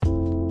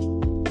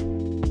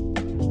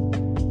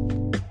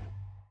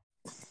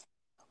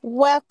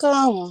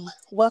Welcome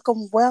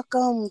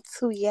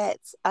to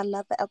yet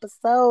another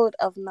episode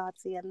of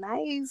Naughty and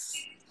Nice.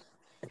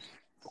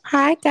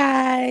 Hi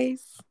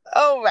guys.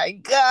 Oh my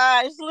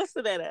gosh,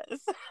 listen at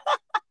us.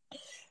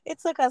 It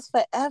took us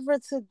forever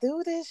to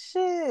do this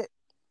shit.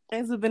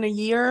 Has it been a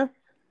year?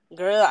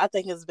 Girl, I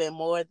think it's been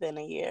more than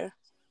a year.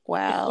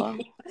 Wow.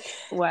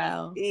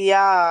 Wow.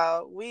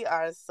 Y'all, we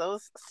are so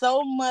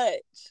much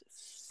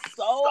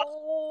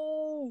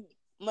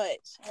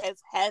has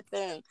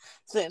happened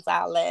since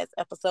our last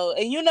episode.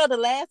 And you know the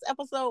last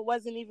episode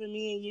wasn't even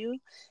me and you.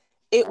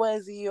 It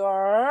was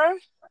your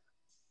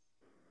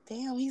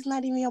damn, he's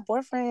not even your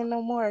boyfriend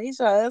no more. He's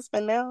your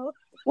husband now.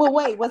 Well,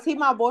 wait, was he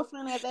my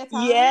boyfriend at that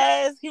time?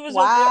 Yes, he was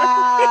your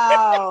boyfriend.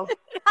 Wow.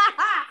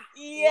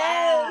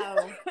 Yes.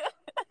 Wow.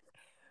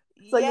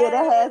 So yeah,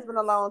 that Yes. has been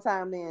a long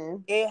time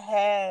then. It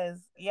has,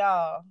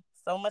 y'all.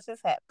 So much has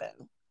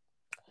happened.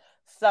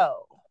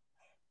 So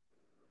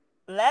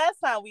last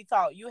time we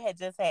talked, you had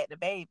just had the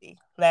baby.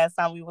 Last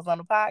time we was on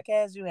the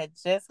podcast, you had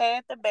just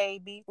had the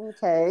baby.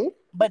 Okay.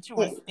 But you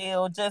were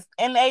still just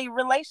in a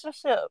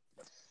relationship.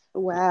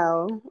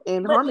 Wow.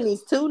 And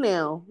Harmony's too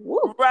now.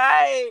 Woo.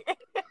 Right.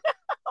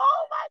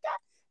 Oh my God.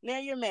 Now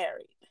you're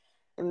married.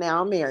 And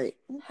now I'm married.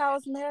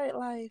 How's married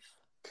life?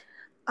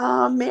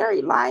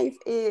 Married life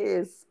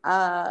is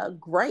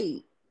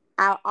great.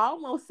 I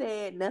almost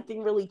said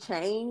nothing really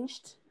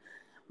changed,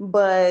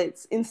 but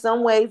in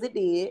some ways it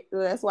did.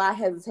 That's why I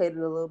hesitated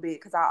a little bit,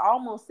 because I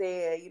almost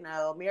said,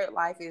 married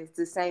life is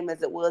the same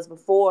as it was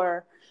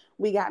before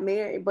we got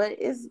married, but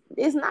it's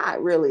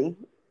not really.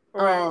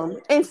 Right.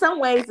 In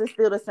some ways it's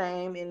still the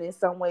same, and in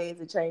some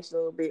ways it changed a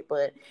little bit,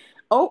 but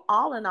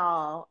all in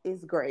all,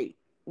 it's great.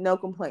 No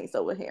complaints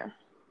over here.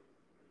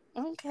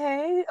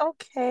 Okay,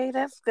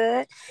 that's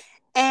good.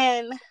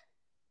 And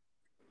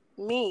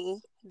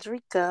me,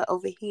 Drika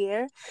over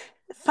here,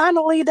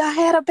 finally done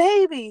had a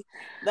baby.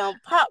 Done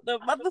popped the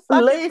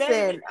motherfucking baby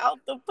Listen, out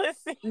the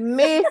pussy.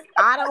 Miss,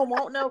 I don't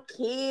want no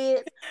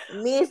kids.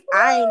 Miss,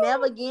 I ain't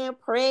never getting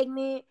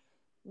pregnant.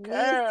 Miss,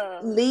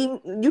 Girl, leave,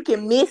 you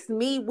can miss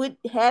me with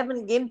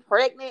getting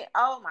pregnant.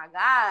 Oh my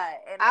God.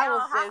 And I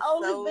was now, just how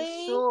old is so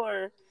B?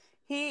 sure.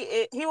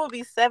 He will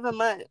be 7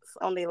 months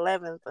on the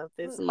 11th of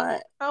this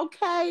month.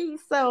 Okay,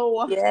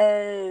 so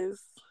Yes,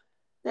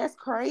 that's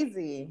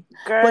crazy.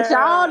 But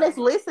y'all girl. that's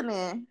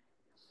listening,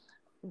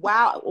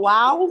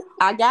 wow,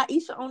 I got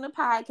Isha on the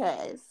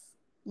podcast.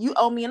 You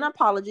owe me an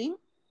apology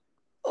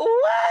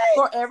What?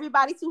 for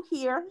everybody to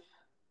hear.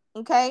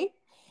 Okay?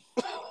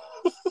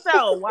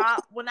 So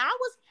when I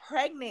was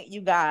pregnant, you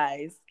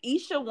guys,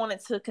 Isha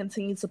wanted to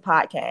continue to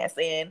podcast,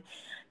 and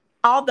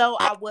although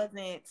I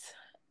wasn't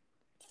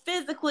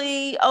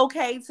physically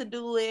okay to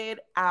do it,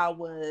 I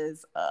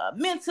was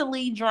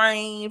mentally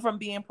drained from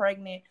being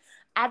pregnant.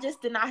 I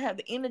just did not have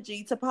the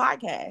energy to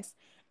podcast.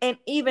 And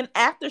even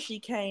after she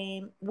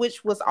came,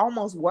 which was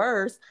almost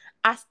worse,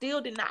 I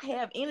still did not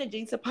have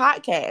energy to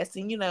podcast.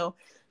 And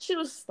she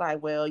was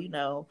like, "Well,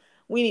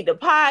 we need a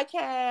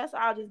podcast.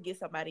 I'll just get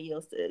somebody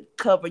else to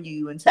cover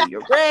you until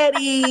you're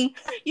ready."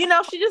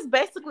 She just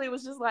basically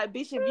was just like,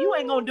 "Bitch, if you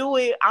ain't gonna do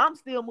it, I'm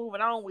still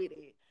moving on with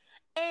it."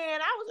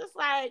 And I was just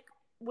like,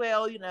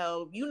 "Well, you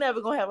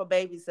never gonna have a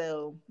baby,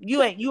 so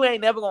you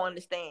ain't never gonna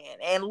understand."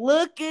 And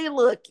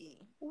looky.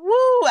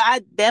 Woo,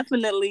 I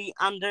definitely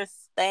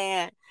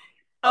understand.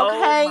 Oh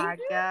Okay. my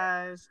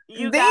gosh.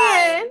 You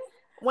Then guys.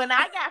 when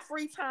I got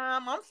free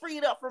time, I'm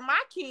freed up from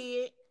my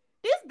kid.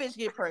 This bitch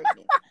get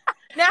pregnant.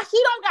 Now she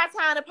don't got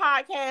time to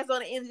podcast on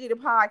the energy to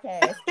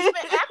podcast.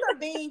 Even after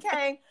Bean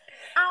came,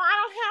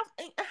 I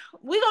don't have.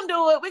 We gonna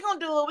do it. We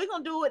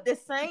gonna do it. The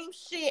same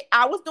shit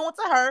I was doing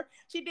to her,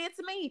 she did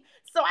to me.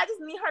 So I just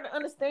need her to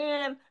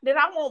understand that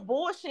I want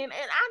bullshit, and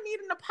I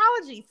need an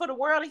apology for the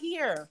world to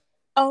hear.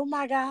 Oh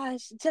my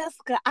gosh,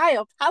 Jessica, I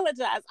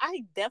apologize.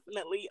 I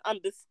definitely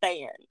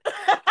understand.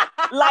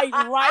 Like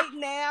right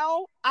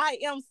now, I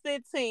am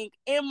sitting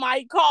in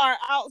my car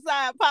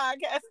outside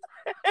podcast.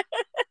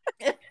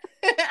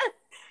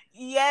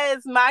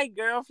 Yes, my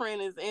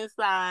girlfriend is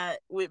inside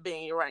with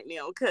Benny right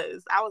now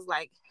because I was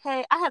like,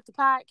 hey, I have to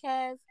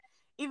podcast.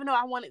 Even though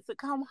I wanted to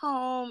come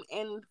home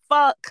and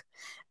fuck,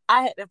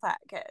 I had the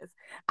podcast.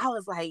 I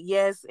was like,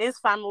 yes, it's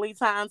finally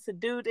time to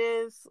do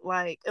this.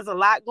 Like, there's a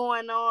lot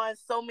going on.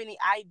 So many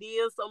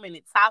ideas, so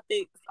many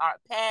topics are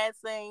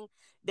passing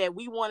that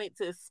we wanted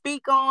to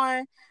speak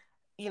on,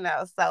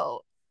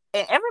 so.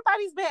 And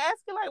everybody's been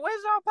asking, like,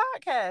 where's y'all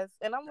podcast?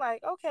 And I'm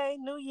like, okay,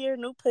 new year,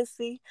 new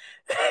pussy.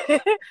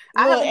 I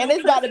have Look, a and new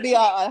it's about to pussy. be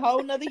a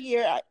whole nother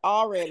year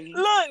already.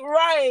 Look,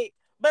 right.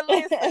 But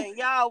listen,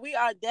 y'all, we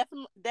are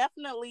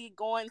definitely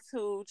going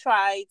to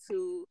try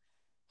to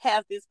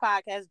have this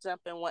podcast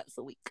jumping once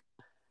a week.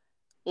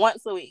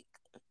 Once a week.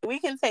 We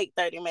can take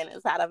 30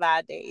 minutes out of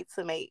our day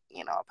to make,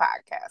 a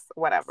podcast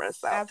or whatever.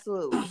 So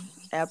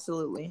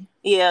Absolutely.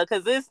 yeah,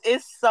 because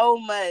it's so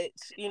much,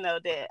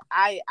 that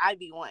I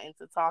be wanting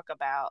to talk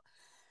about.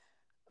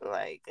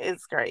 Like,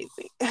 it's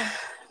crazy.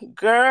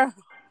 Girl,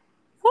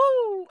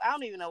 whoo, I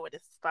don't even know where to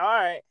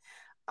start.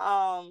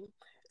 Um,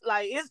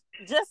 like it's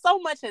just so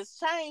much has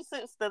changed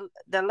since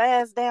the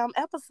last damn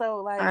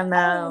episode. Like I I don't even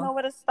know know.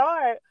 where to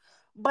start.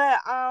 But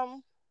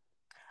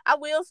I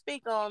will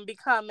speak on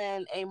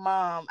becoming a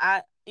mom.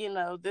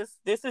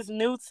 This is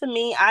new to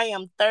me. I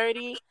am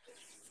 30.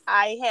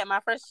 I had my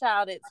first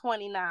child at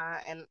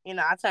 29, and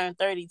I turned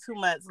 30 2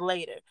 months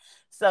later.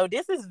 So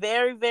this is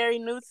very, very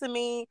new to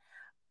me.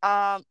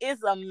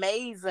 It's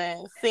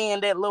amazing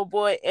seeing that little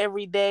boy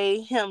every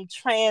day, him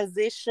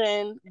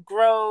transition,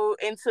 grow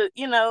into,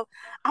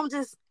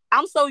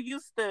 I'm so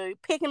used to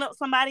picking up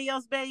somebody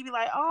else's baby,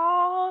 like,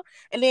 oh,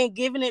 and then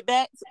giving it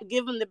back,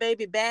 giving the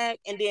baby back,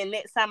 and then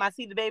next time I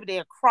see the baby,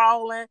 they're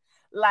crawling.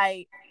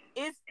 Like,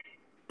 it's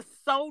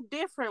so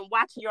different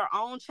watching your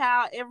own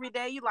child every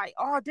day. You like,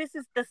 oh, this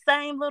is the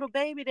same little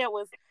baby that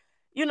was,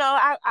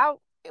 I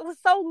it was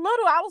so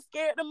little. I was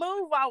scared to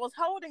move while I was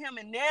holding him,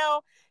 and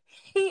now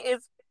he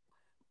is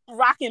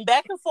rocking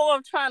back and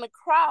forth trying to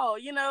crawl,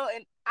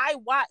 and I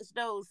watch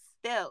those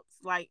steps.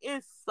 Like,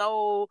 it's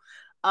so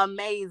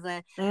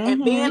amazing.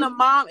 And being a Mm-hmm.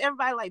 mom,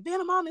 everybody like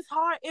being a mom is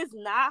hard. It's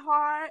not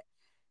hard.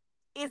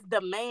 It's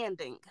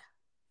demanding.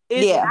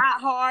 It's Yeah.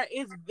 not hard.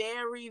 It's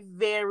very,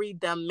 very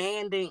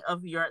demanding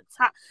of your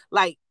time.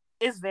 Like,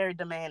 it's very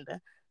demanding.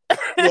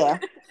 Yeah.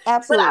 But I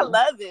Absolutely.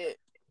 love it.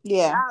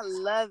 Yeah. I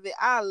love it.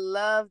 I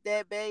love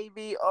that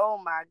baby. Oh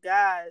my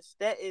gosh.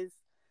 That is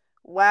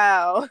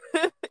wow.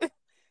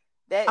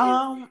 That is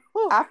Um,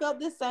 whew. I felt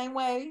the same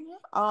way.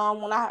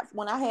 When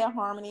I had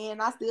Harmony,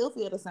 and I still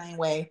feel the same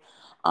way.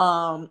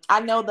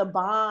 I know the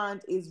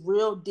bond is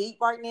real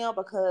deep right now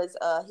because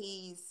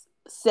he's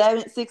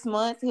 6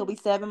 months. He'll be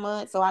 7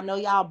 months, so I know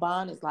y'all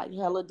bond is like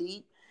hella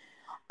deep.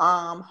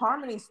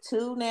 Harmony's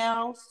 2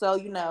 now,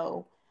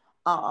 so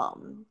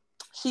um,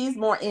 she's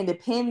more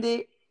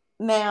independent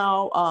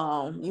now.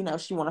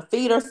 She want to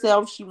feed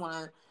herself. She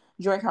want to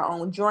drink her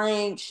own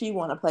drink. She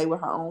want to play with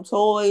her own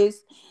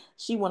toys.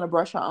 She want to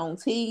brush her own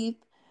teeth.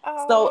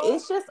 So Oh,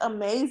 it's just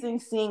amazing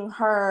seeing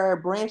her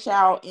branch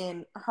out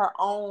in her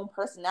own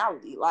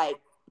personality. Like,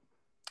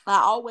 I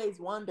always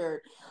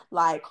wondered,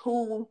 like,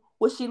 who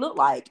would she look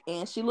like?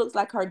 And she looks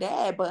like her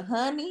dad. But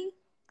honey,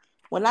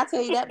 when I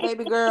tell you that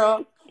baby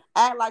girl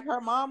act like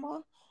her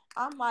mama,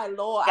 I'm like,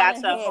 Lord, I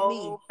got done your had me.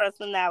 whole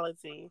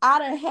personality. I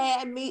done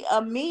had me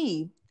a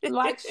me.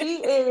 Like,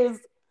 she is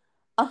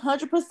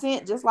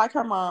 100% just like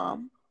her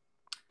mom.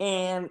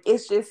 And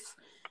it's just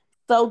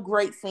so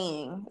great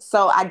seeing.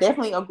 So I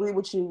definitely agree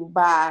with you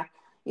by,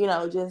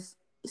 just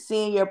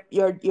seeing your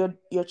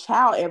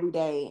child every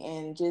day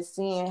and just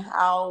seeing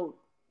how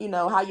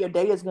your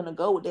day is gonna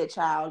go with that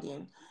child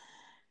and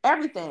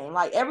everything.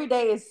 Like, every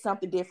day is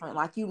something different.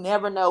 Like, you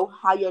never know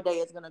how your day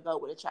is gonna go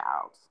with a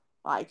child.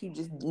 Like, you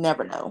just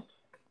never know.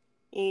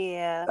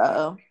 Yeah.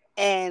 So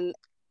And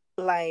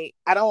like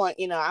I don't want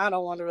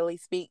to really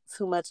speak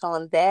too much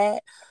on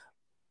that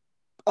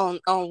on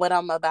what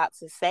I'm about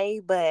to say,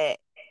 but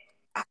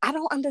I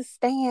don't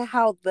understand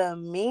how the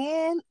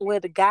men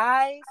with the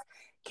guys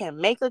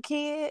can make a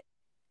kid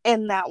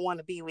and not want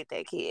to be with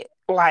that kid.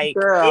 Like,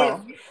 it's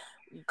girl,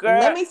 let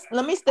girl. me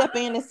let me step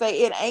in and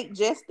say it ain't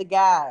just the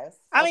guys,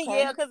 I mean, okay?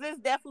 yeah, because it's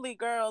definitely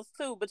girls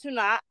too. But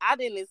I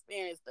didn't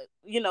experience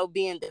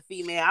being the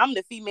female. I'm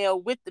the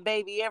female with the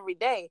baby every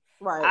day.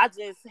 Right. I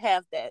just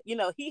have that.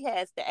 He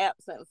has the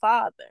absent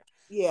father.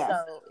 Yeah.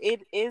 So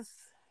it is.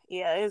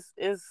 Yeah,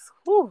 it's.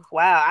 Whew,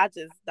 wow, I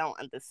just don't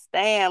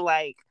understand.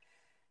 Like,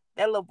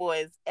 that little boy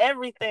is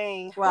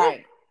everything. Whew.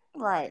 Right.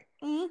 Right.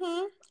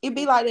 Mm-hmm. It'd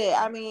be like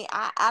that. I mean,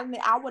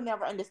 I would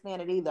never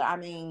understand it either. I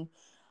mean,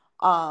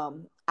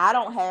 I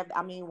don't have.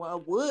 I mean, well,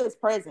 Wood is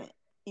present.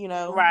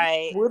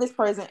 Right, Wood is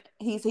present.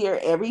 He's here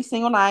every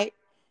single night,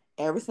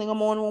 every single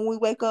morning when we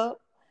wake up.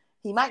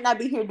 He might not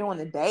be here during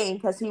the day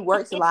because he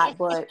works a lot,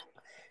 but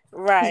he's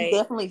right,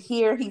 definitely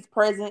here. He's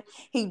present.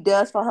 He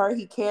does for her.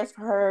 He cares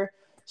for her.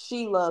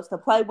 She loves to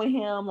play with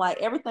him. Like,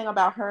 everything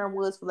about her and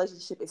Wood's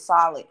relationship is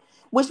solid,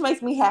 which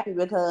makes me happy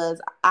because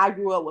I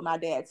grew up with my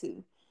dad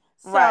too.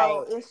 So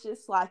right, it's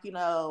just like,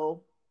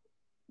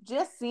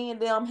 just seeing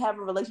them have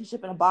a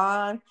relationship and a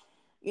bond,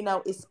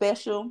 is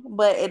special.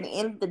 But at the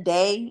end of the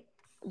day,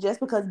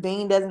 just because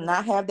Bean does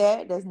not have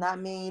that does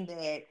not mean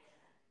that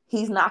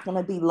he's not going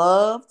to be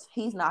loved.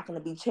 He's not going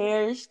to be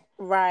cherished.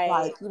 right.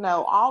 Like,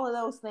 all of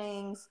those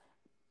things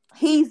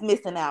he's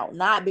missing out,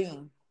 not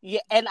Bean.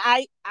 Yeah, and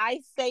I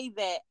say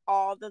that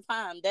all the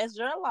time. That's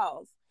your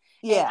loss.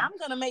 And Yeah, I'm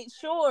gonna make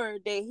sure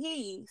that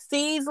he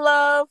sees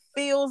love,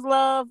 feels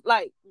love.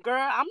 Like,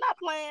 girl, I'm not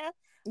playing.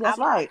 that's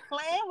I'm not right.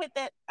 playing with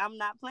that. I'm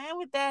not playing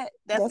with that.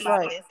 That's That's my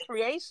right. best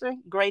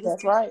creation, greatest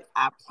That's gift. right.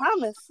 I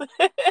promise.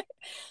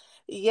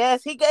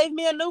 Yes, he gave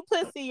me a new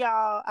pussy,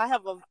 y'all. I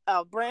have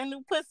a brand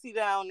new pussy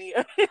down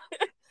there.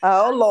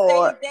 Oh, I say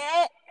Lord.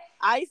 that.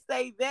 I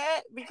say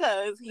that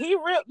because he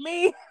ripped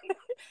me,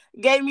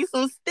 gave me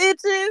some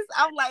stitches.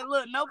 I'm like,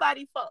 look,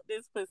 nobody fucked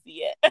this pussy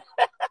yet.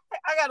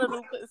 I got a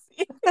new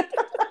pussy.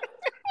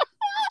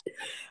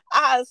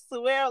 I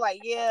swear,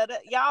 like, yeah,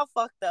 y'all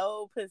fucked the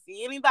old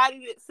pussy.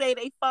 Anybody that say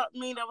they fucked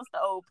me, that was the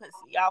old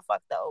pussy. Y'all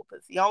fucked the old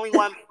pussy. Only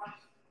one,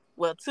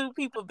 well, two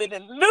people been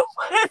in the new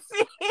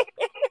pussy.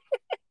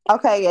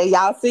 Okay, yeah,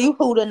 y'all see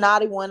who the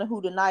naughty one and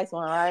who the nice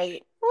one,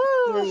 right?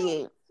 Woo.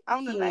 Period.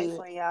 I'm the nice Period.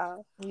 one,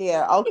 y'all.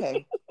 Yeah,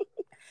 okay.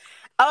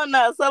 Oh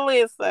no, so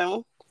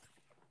listen.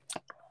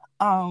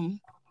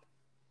 Um,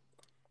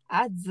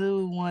 I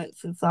do want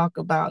to talk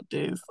about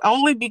this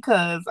only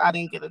because I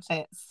didn't get a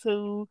chance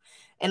to.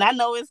 And I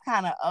know it's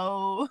kind of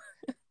old,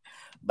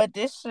 but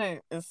this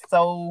shit is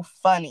so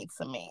funny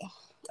to me.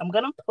 I'm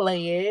going to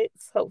play it.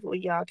 Hopefully,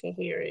 y'all can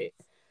hear it.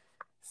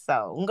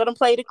 So, I'm going to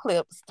play the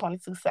clips,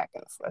 22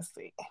 seconds. Let's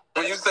see.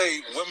 When you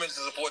say women is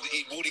supposed to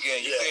eat booty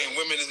gang, you saying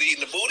women is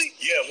eating the booty?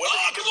 Yeah, women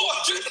eat the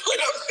booty.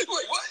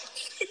 Wait, what?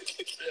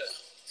 Yeah.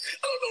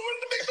 I don't know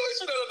whether to make noise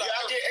for that or not. Yeah,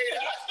 I get 8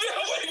 out.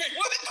 Wait,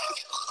 what?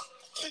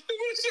 I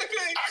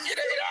get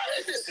 8 out.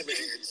 Listen, man.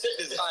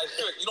 All right,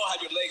 you don't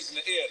have your legs in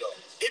the air, though.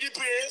 It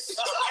depends.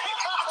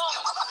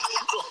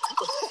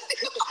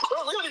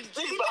 We don't need to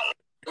think about it.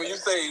 When you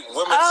say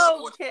women...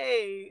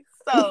 Okay,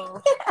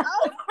 so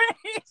I'm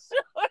pretty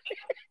sure.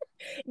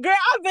 Girl,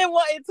 I've been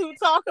wanting to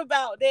talk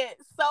about that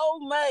so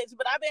much,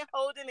 but I've been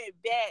holding it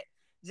back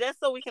just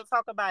so we can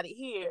talk about it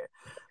here.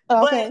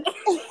 Okay. But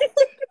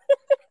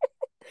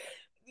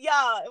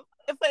y'all,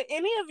 for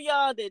any of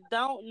y'all that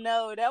don't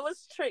know, that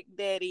was Trick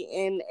Daddy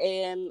in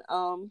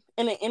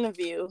an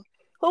interview.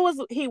 Who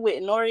was he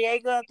with?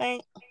 Noriega, I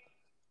think.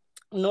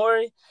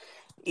 Nori.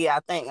 Yeah, I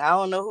think. I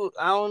don't know who.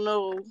 I don't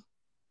know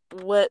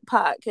what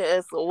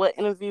podcast or what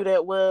interview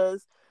that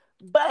was,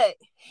 but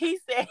he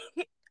said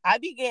I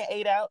be getting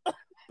 8 out.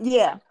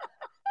 Yeah.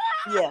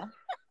 Yeah.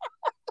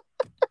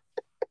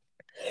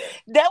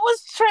 That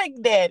was Trick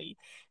Daddy.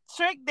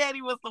 Trick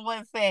Daddy was the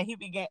one saying he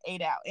began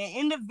 8 out. And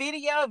in the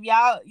video, if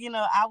y'all,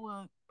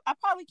 I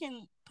probably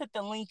can put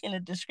the link in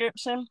the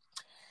description.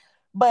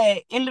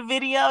 But in the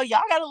video,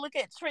 y'all gotta look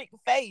at Trick's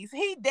face.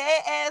 He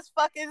dead ass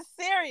fucking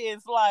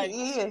serious. Like,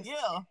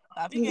 yeah,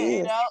 I be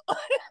getting 8 out.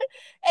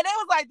 And they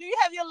was like, do you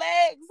have your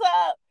legs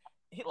up?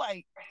 He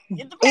like,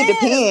 it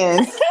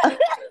depends.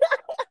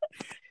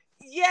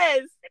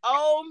 Yes.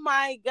 Oh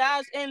my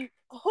gosh. And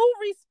who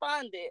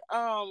responded?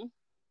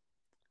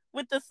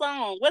 With the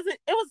song. It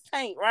was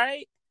Tank,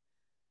 right?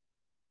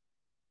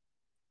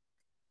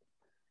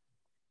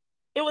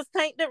 It was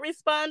Tank that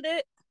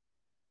responded.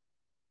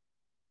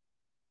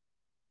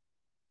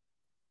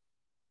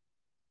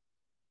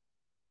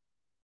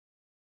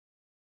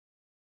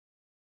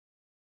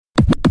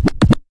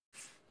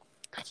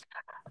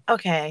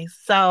 Okay,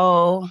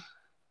 so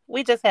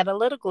we just had a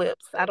little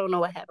glimpse. I don't know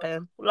what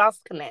happened.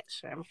 Lost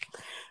connection.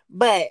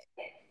 But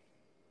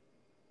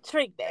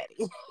Trick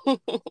Daddy.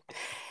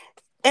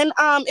 And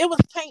it was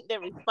Tank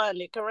that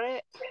responded,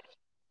 correct?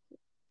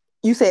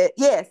 You said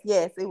yes,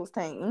 it was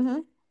Tank. Mm-hmm.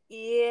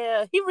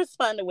 Yeah, he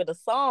responded with a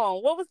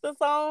song. What was the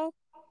song?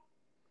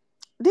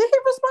 Did he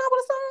respond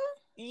with a song?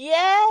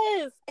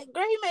 Yes.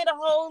 Girl, he made a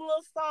whole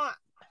little song.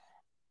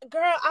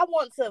 Girl, I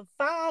want to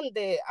find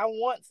it.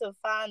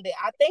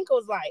 I think it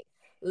was like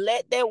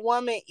Let That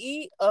Woman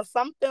Eat or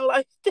something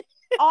like that.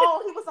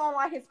 Oh, he was on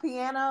like his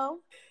piano?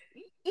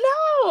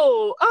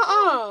 No.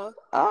 Oh,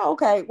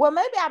 okay. Well,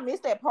 maybe I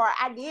missed that part.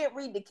 I did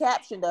read the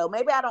caption though.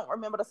 Maybe I don't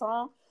remember the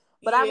song.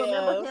 But I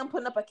remember him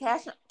putting up a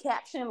caption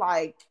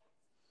like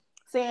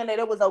saying that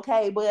it was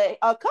okay. But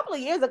a couple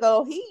of years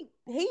ago, he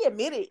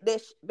admitted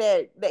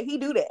that he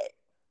do that.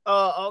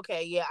 Oh,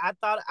 okay. Yeah, I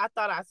thought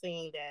I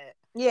seen that.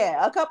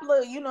 Yeah, a couple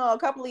of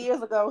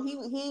years ago,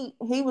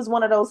 he was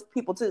one of those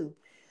people too.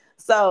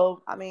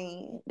 So I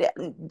mean,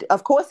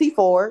 of course he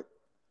for it.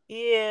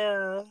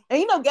 Yeah.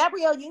 And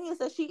Gabrielle Union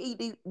said she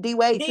eat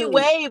D-Wade too.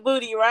 D-Wade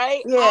booty,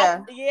 right?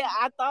 Yeah.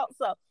 I thought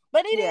so.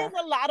 But it is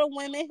a lot of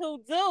women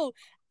who do.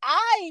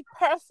 I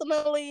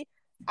personally,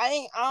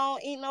 I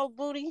don't eat no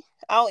booty.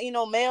 I don't eat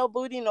no male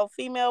booty, no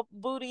female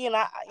booty, and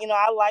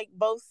I like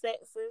both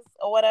sexes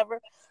or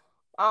whatever.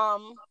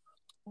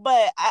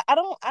 But I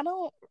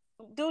don't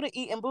do the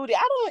eating booty.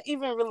 I don't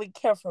even really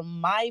care for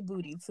my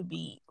booty to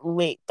be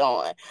licked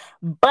on.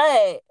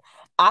 But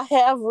I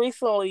have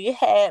recently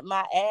had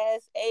my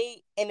ass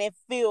ate and it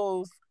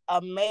feels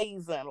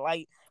amazing.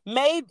 Like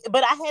maybe,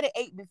 but I had it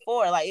ate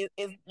before. Like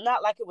it's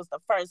not like it was the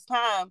first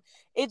time.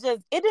 It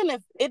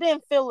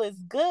didn't feel as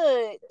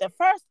good the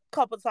first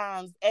couple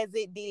times as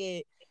it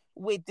did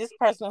with this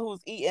person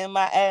who's eating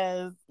my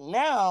ass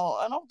now.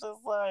 And I'm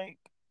just like,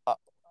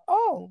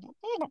 oh,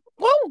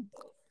 whoa,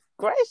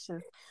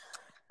 gracious.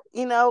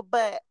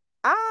 But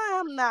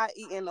I'm not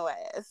eating no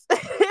ass.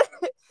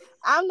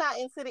 I'm not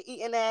into the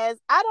eating ass.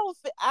 I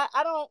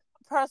don't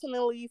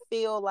personally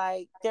feel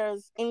like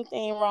there's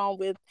anything wrong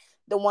with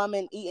the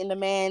woman eating the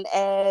man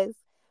ass.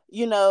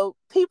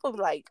 People be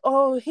like,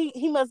 oh,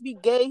 he must be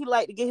gay. He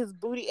like to get his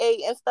booty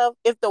ate and stuff.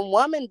 If the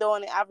woman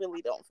doing it, I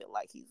really don't feel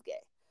like he's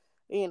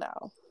gay.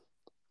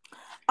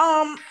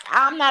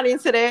 I'm not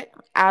into that.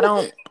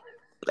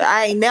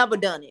 I ain't never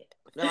done it.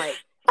 Like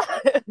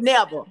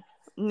never.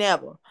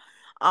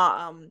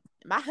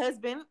 My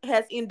husband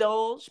has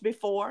indulged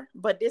before,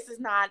 but this is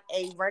not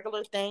a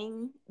regular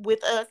thing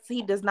with us.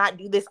 He does not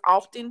do this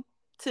often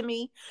to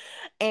me.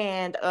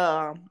 And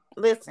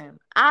listen,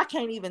 I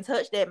can't even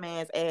touch that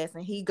man's ass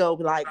and he go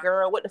like,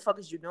 girl, what the fuck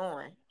is you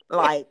doing?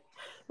 Like,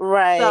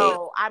 Right.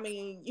 so I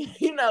mean,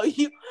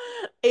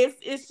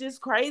 it's just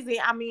crazy.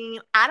 I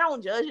mean, I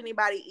don't judge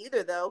anybody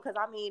either though, because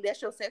I mean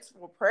that's your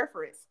sexual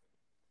preference.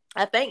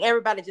 I think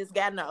everybody just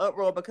got in an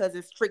uproar because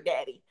it's Trick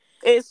Daddy.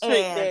 It's Trick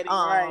Daddy,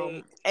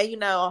 right? And you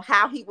know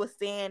how he was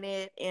saying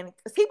it, and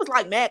cause he was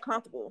like mad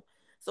comfortable.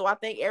 So I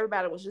think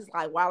everybody was just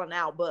like wilding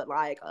out. But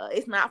like,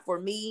 it's not for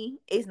me.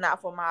 It's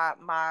not for my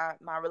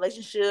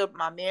relationship,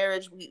 my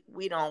marriage.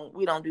 We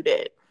don't do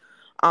that.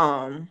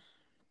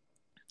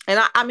 And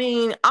I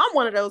mean, I'm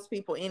one of those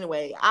people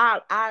anyway.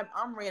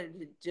 I'm ready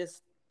to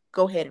just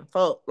go ahead and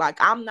fuck. Like,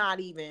 I'm not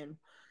even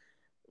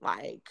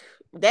like,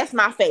 that's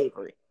my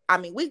favorite. I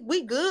mean,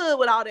 we good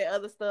with all that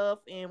other stuff,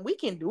 and we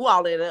can do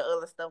all that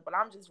other stuff, but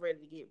I'm just ready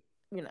to get,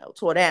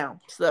 tore down.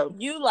 So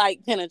you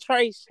like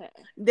penetration.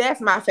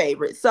 That's my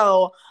favorite.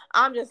 So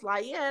I'm just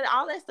like, yeah,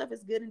 all that stuff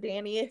is good and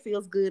dandy. It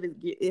feels good.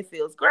 It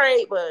feels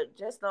great, but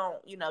just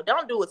don't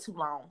do it too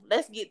long.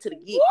 Let's get to the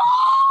get.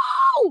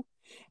 Whoa!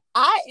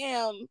 I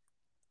am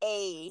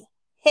a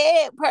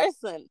head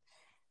person.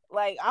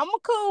 Like, I'm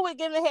cool with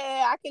getting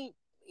head. I can,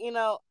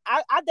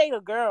 I date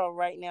a girl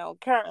right now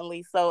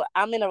currently, so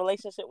I'm in a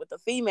relationship with a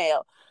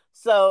female.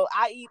 So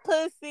I eat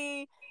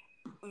pussy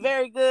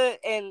very good,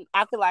 and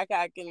I feel like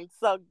I can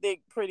suck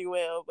dick pretty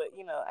well, but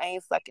I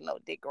ain't sucking no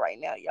dick right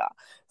now, y'all.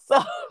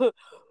 So,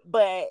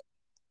 but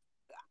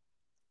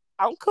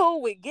I'm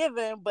cool with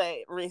giving, but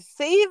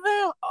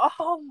receiving,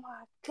 oh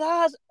my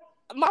gosh,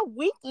 my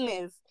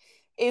weakness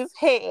is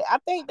head. I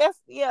think that's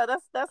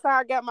how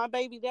I got my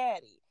baby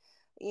daddy.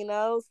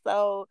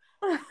 So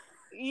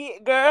yeah,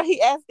 girl,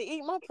 he asked to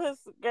eat my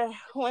pussy. Girl,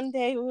 one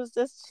day we was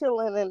just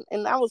chilling,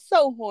 and I was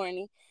so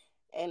horny,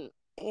 and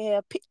yeah,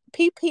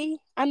 PP.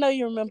 I know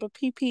you remember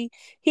PP.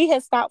 He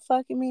had stopped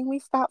fucking me. We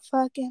stopped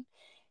fucking,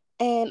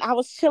 and I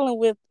was chilling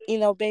with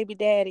baby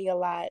daddy a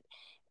lot,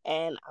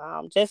 and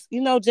just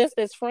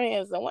as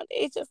friends. And one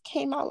day it just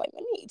came out like,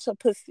 let me eat your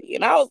pussy,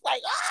 and I was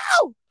like,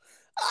 oh,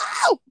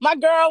 my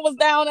girl was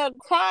down there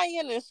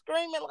crying and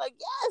screaming like,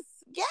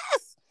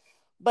 yes.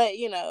 But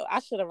I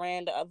should have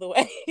ran the other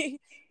way.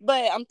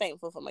 But I'm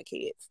thankful for my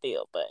kids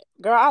still. But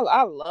girl,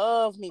 I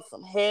love me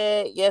some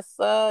head. Yes,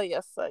 sir.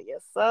 Yes, sir.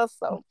 Yes, sir.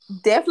 So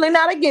definitely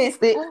not against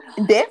it.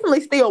 Definitely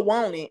still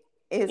want it.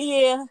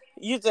 Yeah,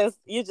 you just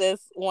you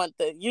just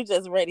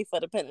ready for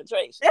the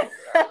penetration.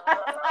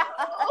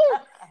 I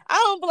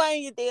don't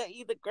blame you there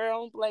either, girl. I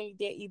don't blame you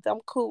there either. I'm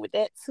cool with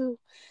that too.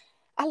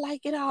 I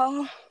like it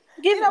all.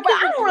 But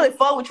I don't really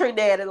fuck with Trick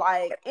Daddy.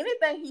 Like,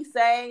 anything he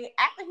say,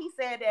 after he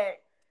said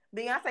that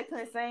Beyonce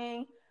couldn't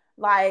sing,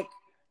 like,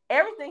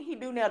 everything he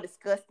do now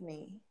disgusts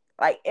me.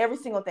 Like, every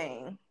single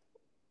thing.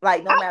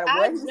 Like, no matter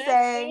what he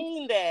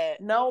say,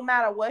 no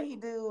matter what he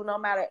do, no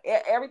matter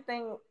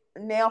everything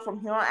now from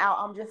here on out,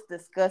 I'm just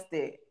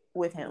disgusted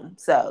with him.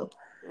 So,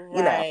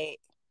 I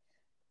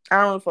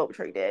don't really fuck with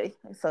Trick Daddy.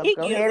 So he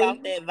gives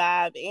off that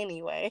vibe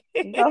anyway.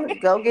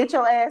 go get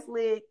your ass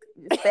licked.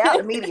 Stay out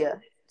the media.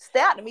 Stay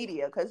out the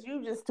media, because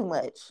you just too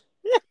much.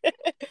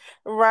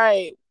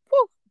 Right.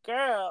 Woo,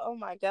 girl, oh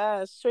my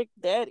gosh, Trick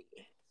Daddy.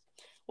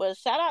 Well,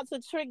 shout out to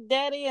Trick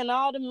Daddy and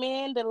all the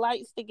men that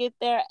likes to get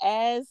their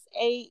ass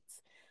ate.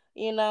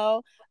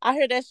 I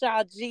heard that's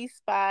y'all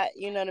G-spot.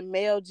 The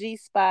male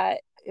G-spot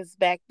is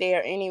back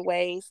there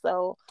anyway.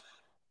 So,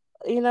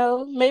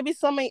 maybe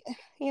somebody,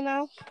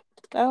 I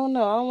don't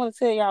know. I don't want to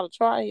tell y'all to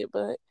try it,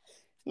 but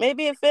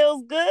maybe it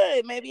feels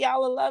good. Maybe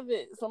y'all will love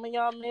it. Some of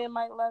y'all men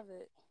might love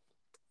it.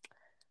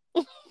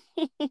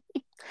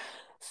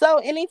 So,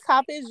 any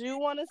topics you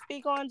want to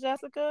speak on,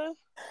 Jessica?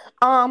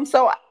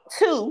 So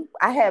two.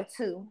 I have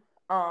two.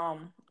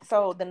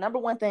 So the number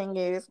one thing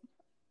is,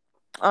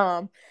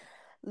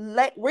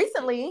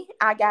 recently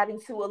I got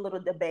into a little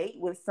debate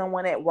with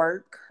someone at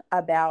work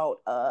about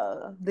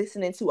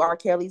listening to R.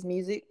 Kelly's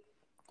music.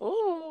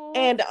 Ooh.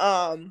 And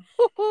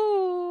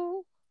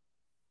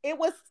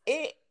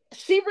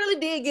she really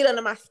did get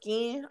under my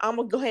skin. I'm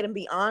gonna go ahead and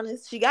be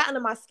honest. She got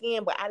under my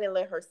skin, but I didn't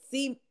let her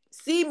see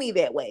me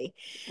that way.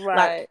 Right.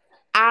 Like,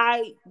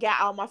 I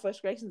got all my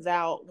frustrations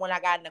out when I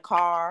got in the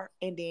car,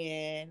 and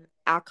then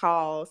I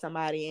called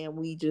somebody, and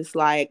we just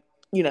I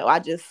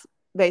just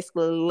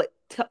basically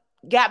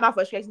got my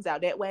frustrations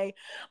out that way.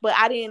 But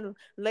I didn't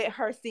let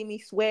her see me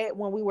sweat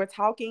when we were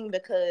talking,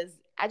 because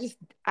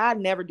I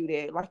never do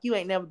that. Like, you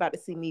ain't never about to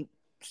see me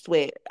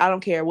sweat. I don't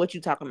care what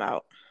you talking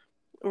about.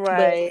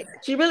 Right.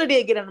 But she really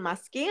did get under my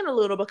skin a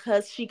little,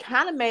 because she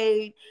kind of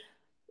made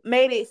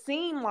it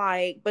seem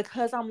like,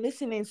 because I'm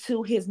listening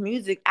to his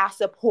music, I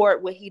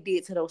support what he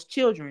did to those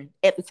children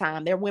at the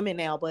time. They're women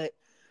now, but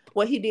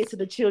what he did to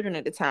the children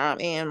at the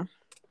time. And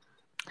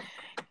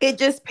it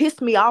just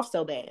pissed me off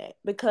so bad,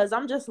 because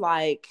I'm just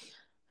like,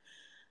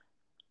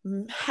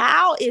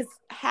 how is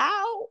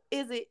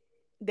it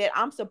that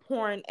I'm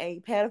supporting a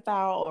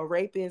pedophile or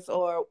rapist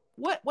or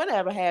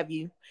whatever have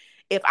you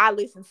if I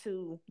listen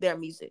to their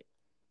music?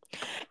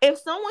 If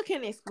someone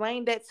can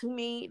explain that to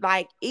me,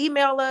 like,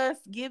 email us,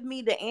 give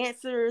me the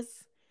answers,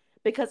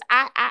 because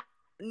I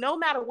no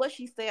matter what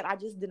she said, I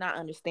just did not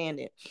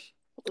understand it.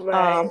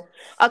 Right.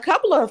 A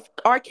couple of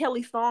R.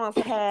 Kelly songs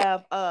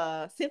have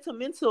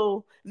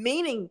sentimental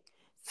meaning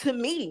to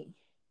me.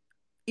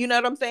 You know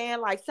what I'm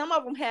saying? Like some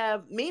of them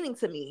have meaning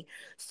to me.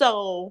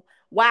 So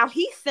while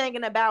he's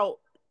singing about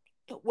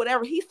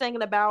whatever he's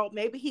singing about,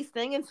 maybe he's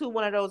singing to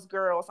one of those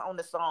girls on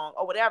the song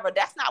or whatever.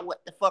 That's not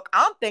what the fuck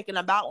I'm thinking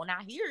about when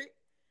I hear it.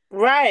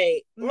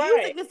 Right.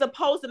 Music is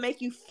supposed to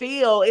make you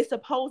feel. It's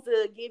supposed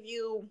to give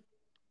you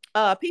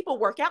people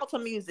work out to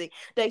music,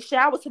 they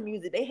shower to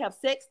music, they have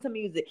sex to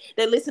music,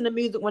 they listen to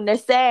music when they're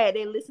sad,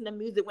 they listen to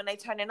music when they're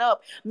turning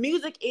up.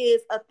 Music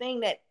is a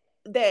thing that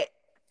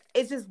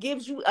it just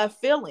gives you a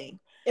feeling.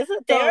 It's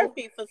a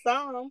therapy for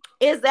some.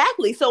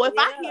 Exactly. So if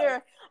I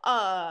hear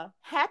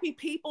Happy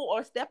People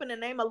or Step in the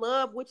Name of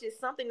Love, which is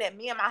something that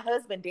me and my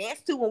husband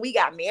danced to when we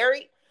got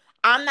married,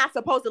 I'm not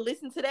supposed to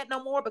listen to that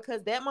no more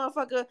because that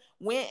motherfucker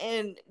went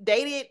and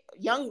dated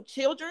young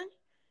children.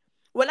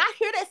 When I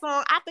hear that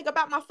song, I think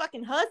about my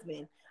fucking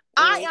husband.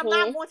 I am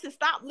not going to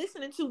stop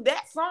listening to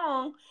that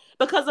song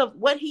because of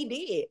what he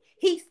did.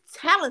 He's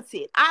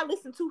talented. I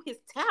listen to his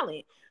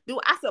talent. Do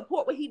I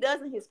support what he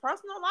does in his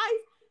personal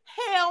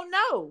life? Hell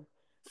no.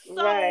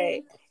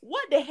 So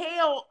what the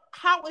hell?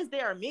 How is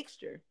there a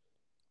mixture?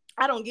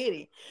 I don't get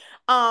it.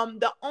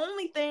 The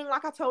only thing,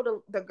 like I told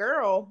the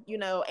girl,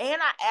 and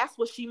I asked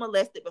was she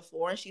molested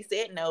before, and she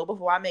said no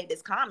before I made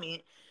this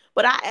comment.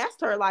 But I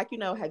asked her, like,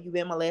 have you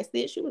been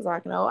molested? She was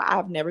like, no,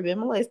 I've never been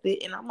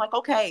molested. And I'm like,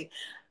 okay,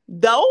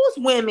 those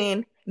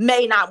women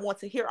may not want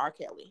to hear R.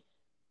 Kelly.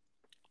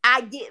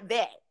 I get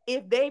that.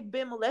 If they've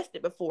been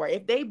molested before,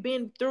 if they've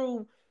been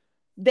through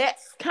that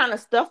kind of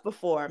stuff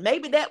before,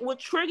 maybe that would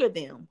trigger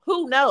them.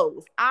 Who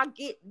knows? I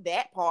get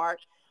that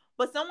part.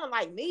 But someone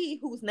like me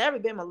who's never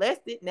been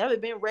molested, never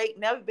been raped,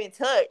 never been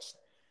touched,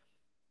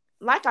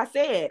 like I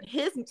said,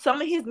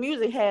 some of his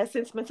music has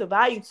sentimental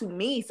value to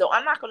me, so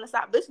I'm not going to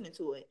stop listening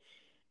to it.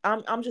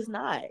 I'm just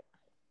not.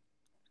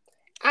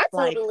 I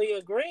totally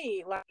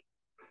agree. Like,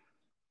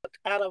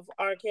 out of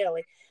R.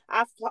 Kelly,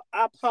 I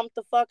pumped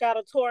the fuck out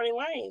of Tory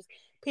Lanez.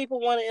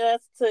 People wanted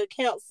us to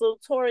cancel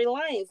Tory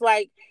Lanez.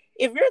 Like,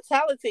 if you're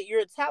talented,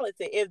 you're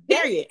talented. If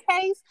that's the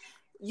case,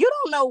 you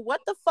don't know what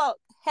the fuck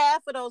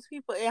half of those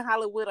people in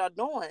Hollywood are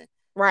doing.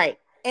 Right.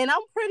 And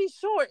I'm pretty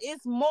sure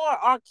it's more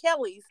R.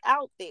 Kellys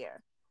out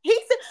there. He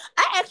said,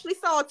 I actually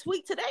saw a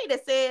tweet today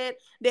that said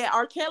that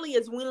R. Kelly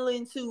is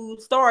willing to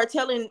start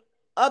telling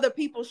other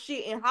people's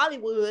shit in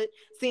Hollywood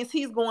since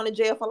he's going to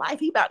jail for life.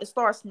 He about to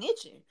start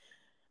snitching.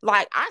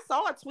 Like, I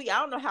saw a tweet. I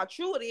don't know how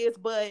true it is,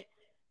 but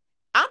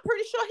I'm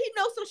pretty sure he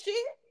knows some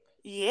shit.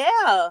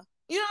 Yeah.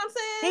 You know what I'm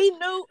saying?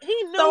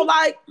 He knew. So,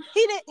 like,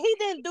 he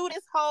didn't do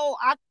this whole,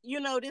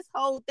 this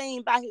whole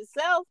thing by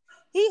himself.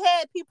 He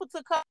had people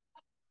to come.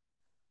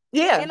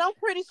 Yeah. And I'm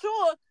pretty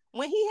sure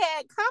when he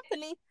had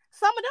company,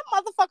 some of them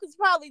motherfuckers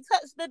probably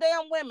touched the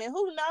damn women.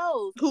 Who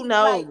knows? Who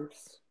knows? Like,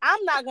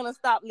 I'm not gonna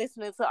stop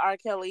listening to R.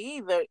 Kelly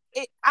either.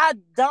 I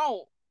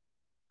don't,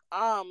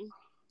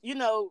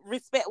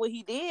 respect what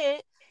he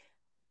did.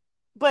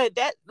 But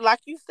that, like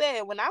you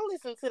said, when I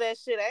listen to that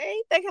shit, I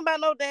ain't thinking about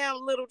no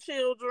damn little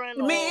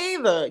children. Me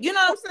either. You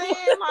know what I'm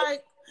saying?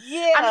 Like,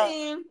 yeah. I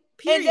mean,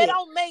 period. And they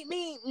don't make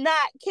me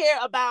not care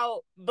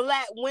about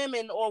Black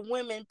women or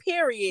women,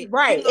 period.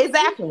 Right.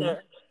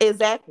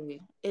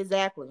 Exactly.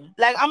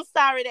 Like, I'm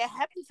sorry that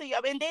happened to you.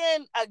 And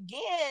then,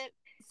 again,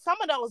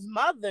 some of those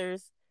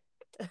mothers,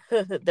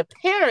 the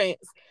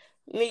parents,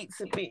 need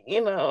to be,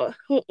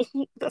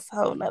 that's a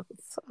whole nother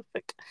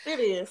topic. It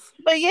is.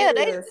 But yeah,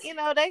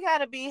 they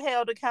gotta be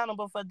held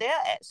accountable for their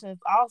actions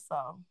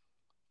also.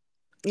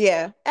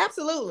 Yeah,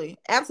 absolutely.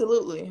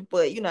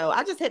 But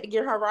I just had to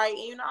get her right.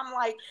 And I'm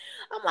like,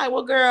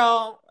 well,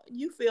 girl,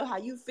 you feel how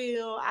you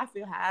feel. I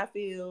feel how I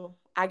feel.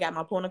 I got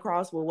my point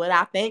across with what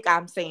I think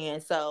I'm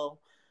saying. So,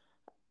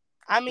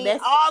 I mean,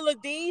 all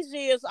of these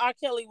years R.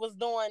 Kelly was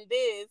doing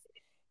this.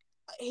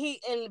 He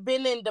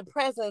been in the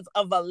presence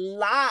of a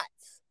lot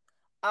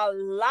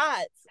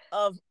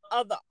of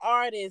other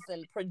artists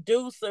and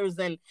producers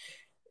and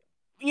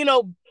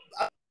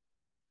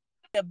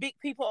big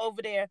people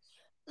over there,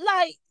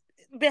 like,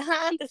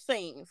 behind the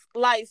scenes.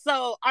 Like,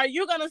 so are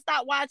you gonna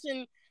stop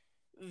watching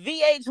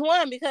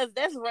VH1 because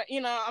that's right?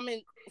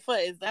 For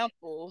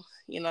example,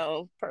 I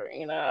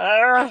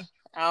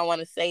don't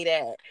want to say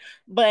that,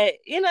 but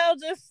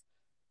just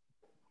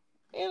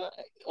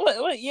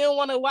what you don't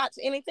want to watch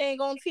anything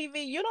on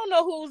TV. You don't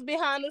know who's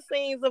behind the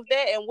scenes of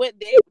that and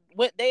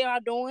what they are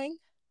doing.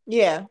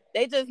 Yeah,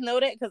 they just know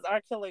that because R.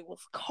 Kelly was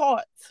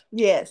caught.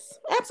 Yes,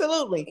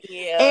 absolutely.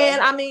 Yeah,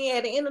 and I mean,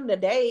 at the end of the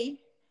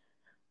day,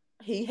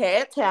 he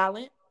had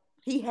talent.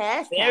 He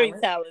has very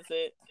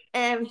talented,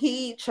 and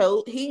he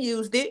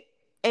used it,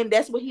 and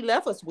that's what he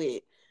left us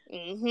with.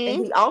 Mm-hmm.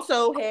 And he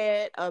also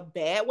had a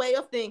bad way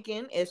of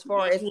thinking as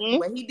far as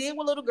what he did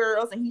with little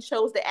girls, and he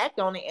chose to act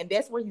on it, and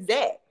that's where he's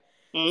at.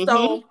 Mm-hmm.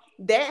 So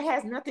that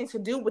has nothing to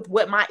do with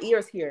what my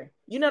ears hear.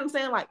 You know what I'm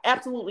saying? Like,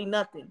 absolutely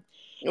nothing.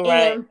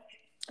 Right. And,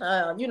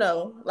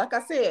 like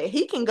I said,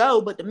 he can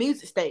go, but the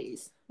music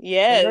stays.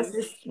 Yes. And that's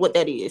just what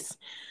that is.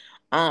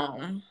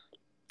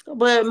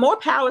 But more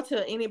power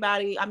to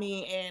anybody. I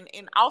mean,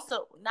 and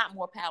also not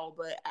more power,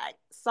 but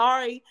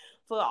sorry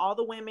for all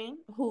the women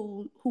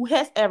who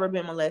has ever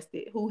been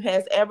molested, who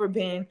has ever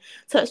been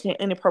touched in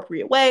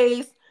inappropriate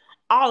ways.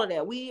 All of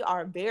that. We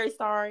are very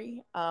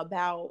sorry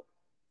about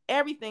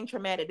everything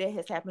traumatic that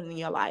has happened in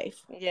your life.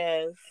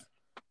 Yes.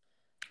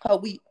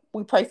 We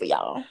pray for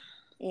y'all.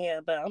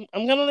 Yeah, but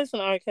I'm gonna listen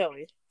to R.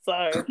 Kelly.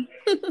 Sorry.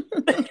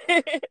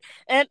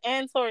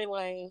 and Tory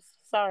Lanez.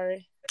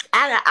 Sorry.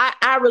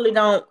 I really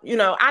don't,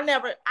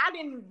 I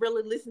didn't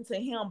really listen to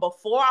him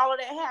before all of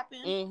that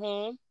happened.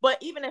 Mm-hmm. But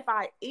even if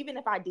I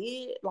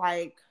did,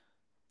 like,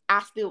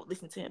 I still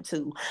listen to him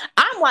too.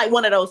 I'm like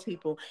one of those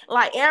people.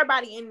 Like,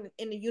 everybody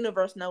in the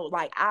universe knows,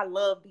 like, I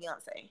love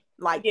Beyonce.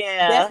 Like,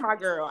 that's my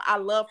girl. I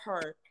love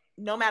her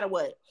no matter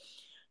what.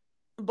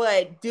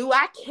 But do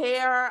I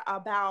care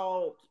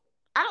about?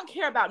 I don't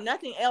care about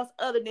nothing else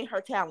other than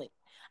her talent.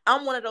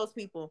 I'm one of those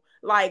people.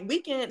 Like,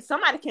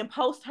 somebody can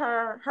post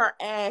her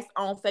ass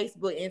on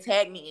Facebook and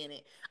tag me in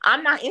it.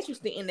 I'm not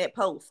interested in that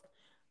post.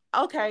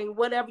 Okay,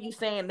 whatever you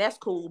saying, that's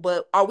cool.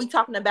 But are we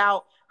talking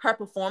about her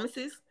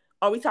performances?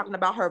 Are we talking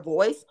about her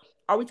voice?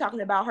 Are we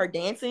talking about her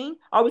dancing?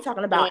 Are we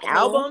talking about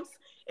albums?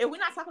 If we're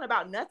not talking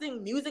about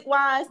nothing music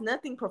wise,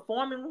 nothing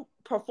performing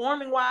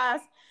wise,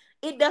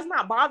 it does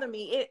not bother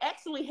me. It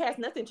actually has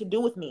nothing to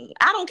do with me.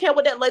 I don't care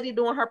what that lady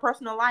do in her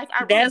personal life.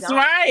 That's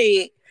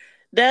right.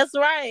 That's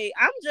right.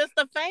 I'm just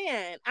a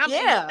fan. I'm a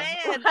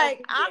fan.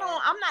 Like,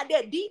 I'm not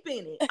that deep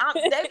in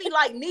it. They be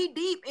like knee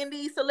deep in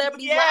these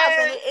celebrities'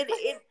 lives, and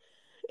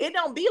it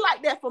don't be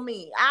like that for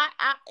me.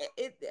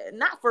 It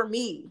not for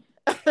me.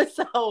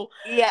 So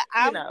yeah,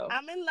 I'm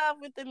in love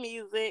with the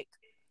music.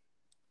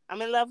 I'm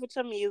in love with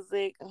your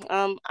music.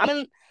 I'm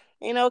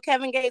in,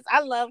 Kevin Gates. I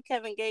love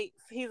Kevin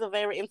Gates. He's a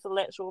very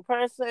intellectual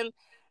person.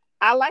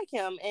 I like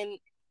him, and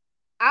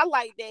I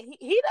like that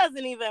he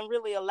doesn't even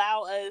really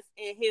allow us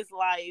in his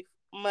life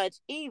much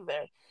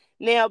either.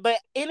 Now, but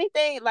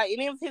anything, like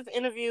any of his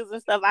interviews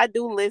and stuff, I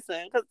do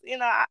listen because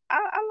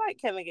I like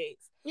Kevin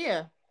Gates.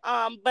 Yeah.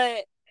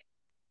 But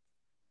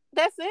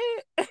that's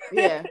it.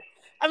 Yeah.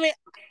 I mean,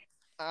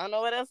 I don't know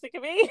what else it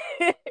could be.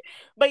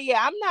 But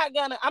yeah,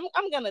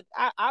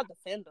 I'll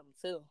defend him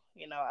too.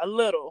 A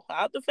little.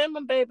 I'll defend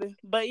him, baby.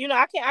 But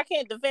I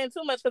can't defend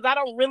too much because I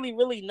don't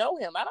really know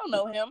him. I don't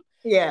know him.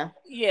 Yeah.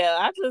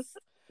 Yeah.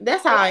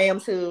 That's how I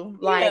am too.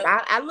 Like,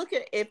 I look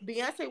at if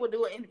Beyonce would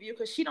do an interview,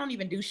 because she don't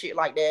even do shit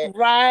like that.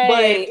 Right.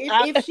 But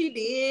if she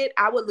did,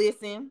 I would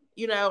listen,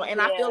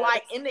 and I feel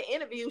like in the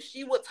interview,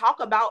 she would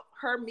talk about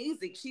her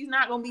music. She's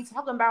not going to be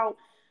talking about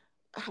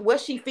what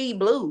she feed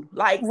Blue.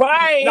 Like,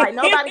 right. Like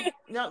nobody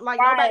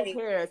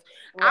cares.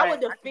 Right. I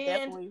would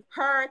defend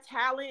her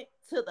talent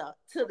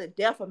to the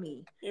death of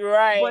me.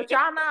 Right. But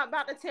y'all not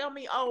about to tell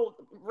me, oh,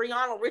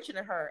 Rihanna richer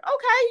than her.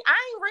 Okay,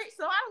 I ain't rich,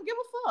 so I don't give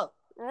a fuck.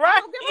 Right. I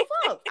don't give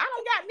a fuck. I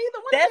don't got neither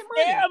one That's of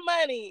them their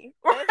money.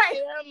 Right. That's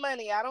their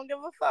money. I don't give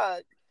a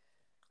fuck.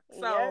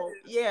 So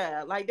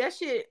yeah, like that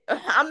shit.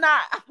 I'm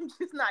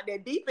just not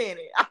that deep in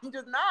it. I'm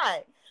just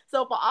not.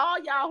 So for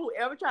all y'all who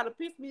ever try to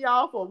piss me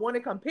off or want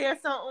to compare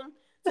something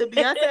to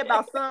Beyonce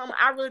about something,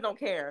 I really don't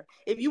care.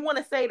 If you want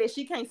to say that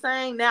she can't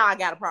sing, now I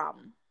got a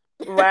problem.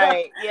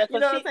 Right. Yeah. You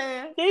know what I'm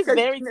saying? She's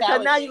very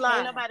talented. Now you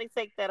lying. Can't nobody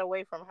take that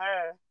away from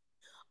her.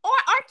 Or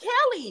R.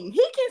 Kelly,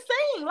 he can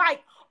sing.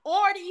 Like,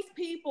 or these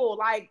people,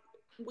 like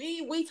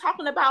we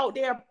talking about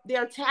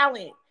their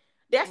talent.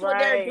 That's what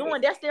they're doing.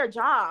 That's their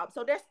job.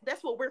 So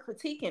that's what we're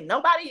critiquing.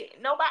 Nobody.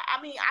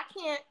 I mean, I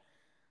can't.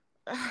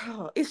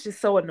 Oh, it's just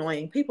so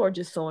annoying. People are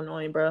just so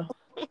annoying, bro.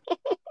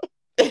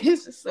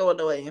 It's just so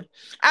annoying.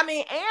 I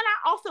mean, and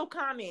I also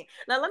comment.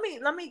 Now,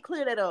 let me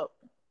clear that up.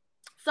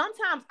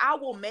 Sometimes I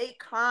will make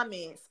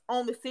comments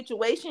on the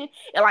situation,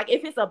 and like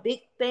if it's a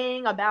big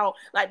thing about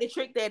like the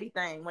Trick Daddy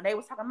thing, when they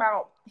was talking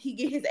about he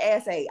get his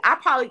ass ate, I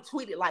probably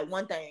tweeted like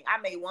one thing.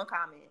 I made one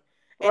comment.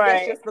 And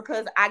that's just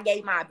because I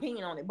gave my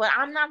opinion on it. But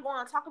I'm not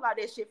going to talk about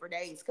that shit for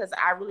days because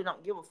I really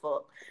don't give a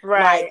fuck.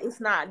 Right. Like,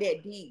 it's not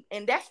that deep.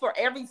 And that's for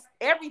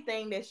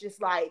everything that's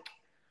just like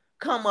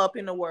come up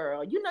in the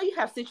world. You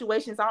have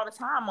situations all the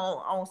time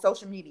on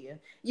social media.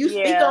 You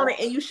speak on it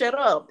and you shut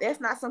up.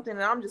 That's not something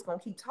that I'm just going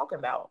to keep talking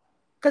about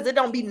because it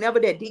don't be never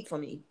that deep for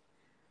me.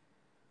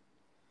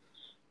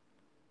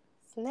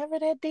 It's never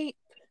that deep.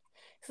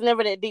 It's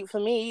never that deep for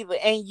me either.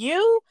 And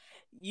you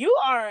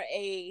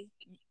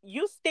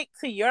stick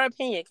to your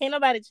opinion. Can't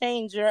nobody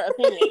change your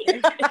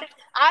opinion.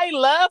 I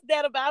love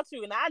that about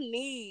you. And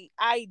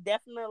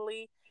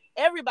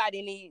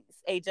everybody needs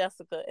a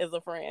Jessica as a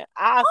friend.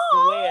 I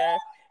swear.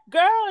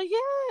 Girl,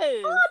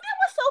 yes. Oh, that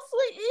was so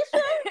sweet,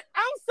 Isha.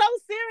 I'm so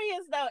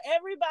serious though.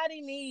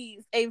 Everybody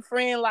needs a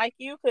friend like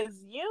you because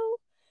you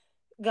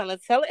gonna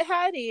tell it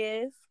how it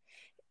is.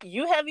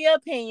 You have your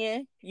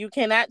opinion. You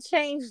cannot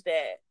change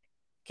that.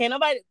 Can't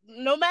nobody,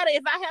 no matter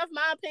if I have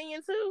my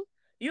opinion too,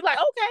 you like,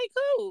 okay,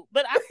 cool.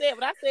 But I said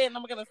what I said, and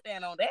I'm gonna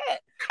stand on that.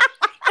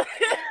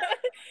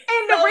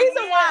 And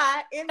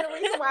the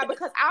reason why,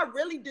 because I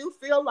really do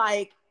feel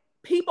like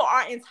people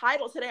are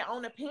entitled to their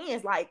own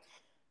opinions. Like,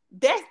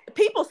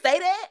 people say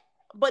that,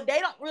 but they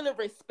don't really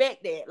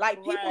respect that.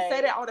 Like, people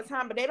say that all the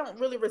time, but they don't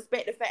really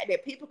respect the fact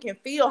that people can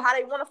feel how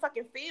they want to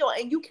fucking feel,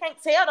 and you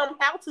can't tell them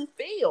how to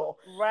feel.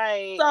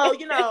 Right. So,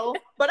 you know,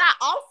 but I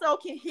also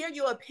can hear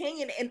your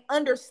opinion and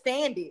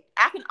understand it.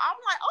 I'm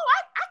like, oh,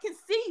 I can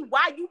see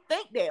why you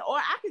think that, or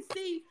I can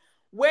see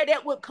where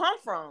that would come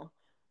from.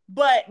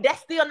 But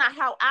that's still not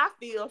how I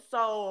feel,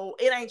 so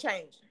it ain't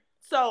changing.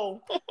 So,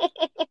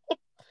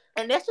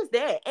 and that's just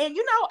that. And,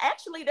 you know,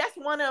 actually, that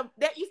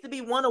used to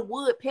be one of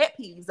Wood's pet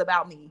peeves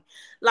about me.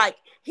 Like,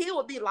 he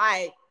would be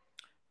like,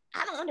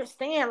 I don't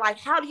understand. Like,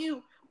 how do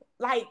you,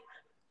 like,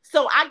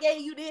 so I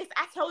gave you this,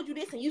 I told you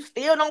this, and you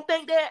still don't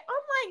think that?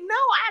 I'm like, no,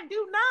 I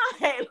do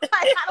not.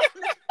 Like,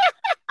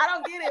 I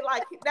don't get it.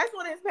 Like, that's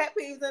one of his pet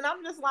peeves. And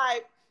I'm just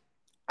like,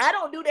 I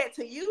don't do that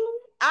to you.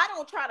 I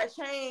don't try to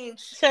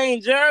change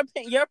your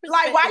perspective.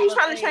 Like, why are you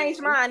trying to change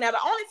mine? Now,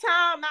 the only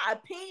time my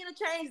opinion will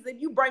change is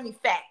if you bring me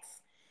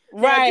facts.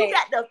 Right. Now, if you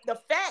got the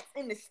facts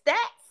and the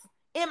stats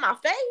in my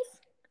face,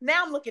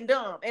 now I'm looking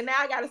dumb. And now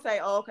I got to say,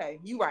 oh, okay,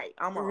 you right.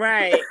 I'm wrong.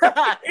 Right.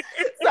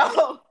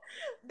 So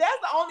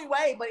that's the only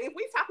way. But if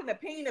we talking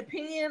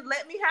opinion,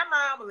 let me have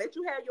mine. I'm going to let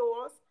you have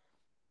yours.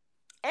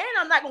 And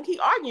I'm not going to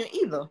keep arguing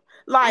either.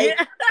 Like,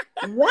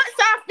 once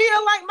I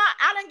feel like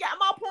I done got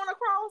my point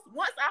across,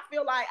 once I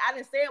feel like I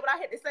done said what I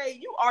had to say,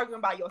 you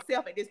arguing by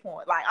yourself at this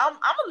point. Like, I'm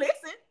going to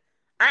listen.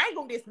 I ain't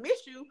going to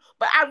dismiss you,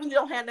 but I really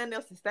don't have nothing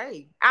else to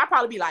say. I'll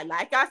probably be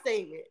like I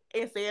said,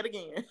 and say it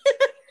again.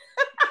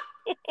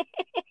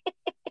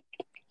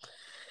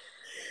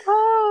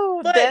 Oh,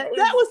 but that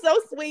was so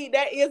sweet.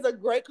 That is a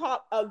great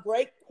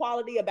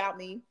quality about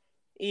me.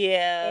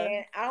 Yeah.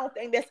 And I don't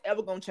think that's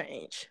ever going to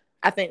change.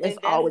 I think that's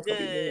always going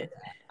to be me.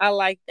 I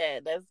like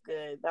that. That's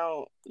good.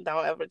 Don't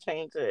ever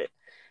change it.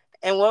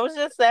 And what was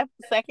your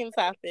second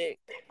topic?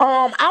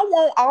 I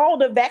want all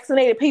the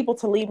vaccinated people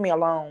to leave me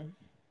alone.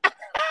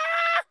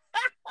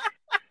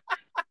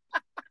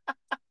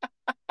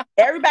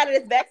 Everybody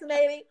that's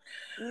vaccinated,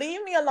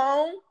 leave me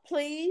alone,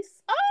 please.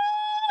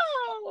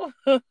 Oh,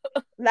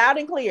 loud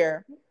and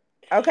clear.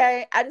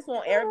 Okay, I just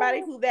want everybody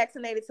who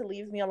vaccinated to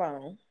leave me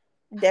alone.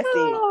 That's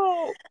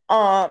it.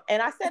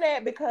 And I say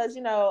that because,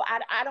 you know,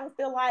 I don't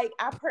feel like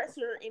I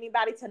pressure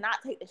anybody to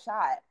not take the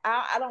shot.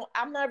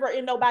 I'm never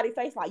in nobody's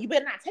face like, you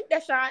better not take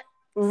that shot.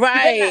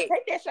 Right. You better not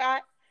take that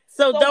shot.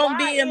 So don't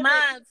be in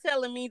mind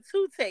telling me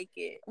to take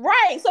it.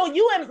 Right. So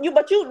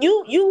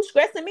you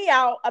stressing me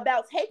out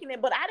about taking it,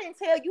 but I didn't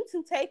tell you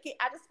to take it.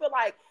 I just feel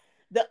like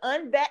the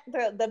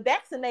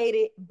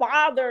vaccinated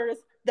bothers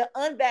the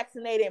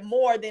unvaccinated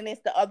more than it's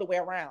the other way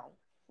around.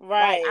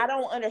 Right. Like, I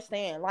don't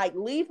understand. Like,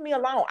 leave me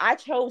alone. I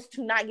chose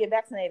to not get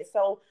vaccinated,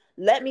 so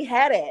let me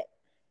have that.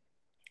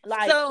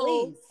 Like, so,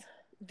 please.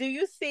 Do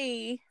you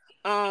see?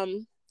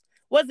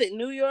 Was it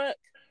New York?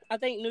 I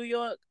think New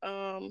York.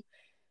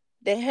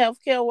 The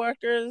healthcare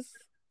workers,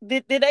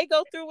 did they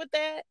go through with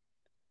that?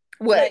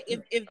 What?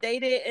 Like, if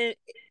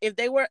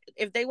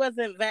they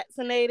wasn't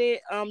vaccinated,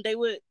 they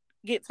would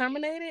get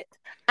terminated?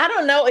 I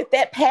don't know if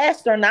that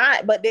passed or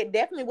not, but that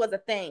definitely was a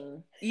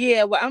thing.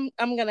 Yeah, well,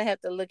 I'm gonna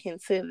have to look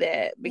into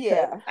that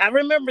because I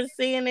remember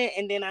seeing it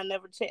and then I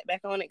never checked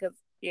back on it because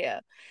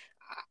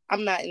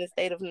I'm not in the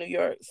state of New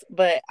York,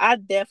 but I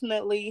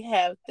definitely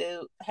have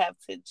to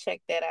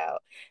check that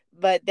out.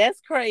 But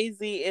that's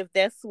crazy if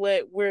that's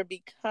what we're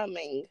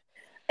becoming.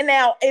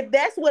 Now, if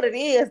that's what it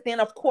is, then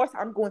of course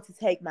I'm going to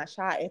take my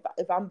shot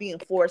if I'm being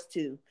forced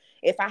to.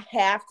 If I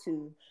have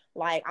to,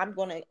 like, I'm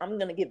gonna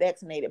get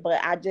vaccinated.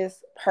 But I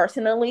just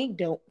personally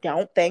don't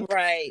think.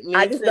 Right.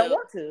 I just don't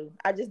want to.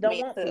 I just don't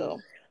want to.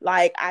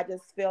 Like, I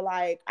just feel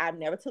like I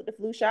never took the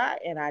flu shot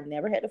and I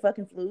never had the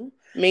fucking flu.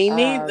 Me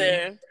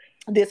neither.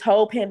 This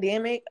whole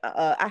pandemic,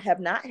 I have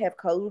not had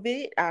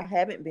COVID. I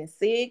haven't been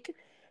sick.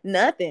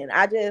 Nothing.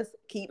 I just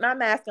keep my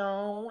mask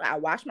on. I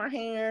wash my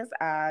hands.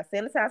 I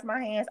sanitize my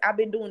hands. I've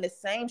been doing the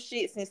same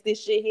shit since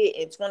this shit hit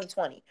in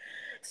 2020.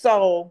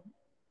 So,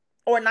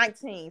 or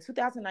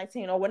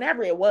 2019, or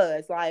whenever it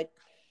was. Like,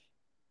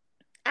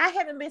 I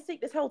haven't been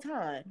sick this whole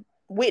time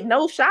with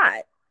no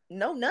shot.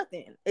 No,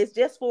 nothing. It's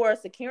just for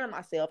securing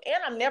myself.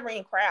 And I'm never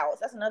in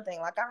crowds. That's another thing.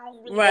 Like, I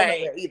don't really go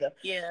nowhere either.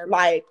 Yeah.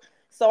 Like,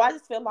 so I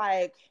just feel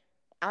like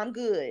I'm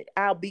good.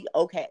 I'll be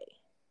okay.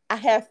 I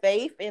have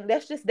faith, and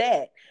that's just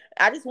that.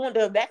 I just want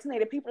the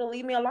vaccinated people to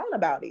leave me alone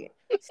about it.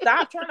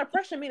 Stop trying to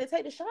pressure me to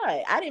take the shot.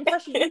 I didn't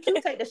pressure you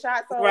to take the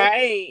shot. So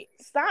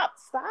stop.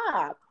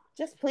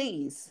 Just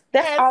please.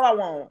 That's all I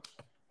want.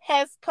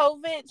 Has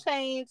COVID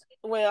changed?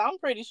 Well, I'm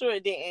pretty sure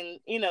it didn't,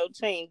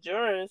 change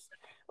yours.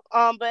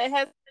 But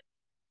has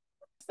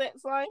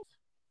sex life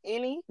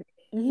any?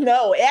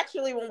 No,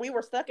 actually, when we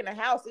were stuck in the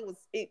house,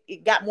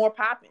 it got more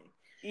popping.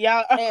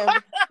 Yeah. And,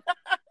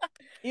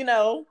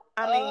 okay.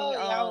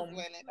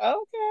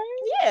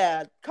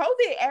 Yeah,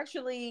 COVID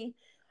actually,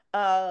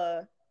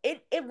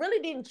 it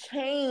really didn't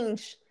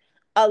change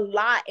a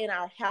lot in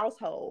our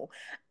household.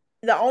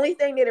 The only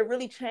thing that it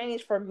really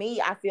changed for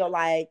me, I feel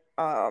like,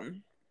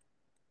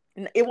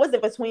 it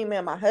wasn't between me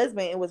and my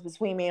husband, it was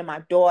between me and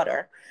my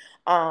daughter.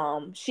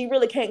 She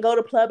really can't go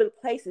to public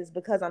places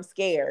because I'm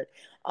scared.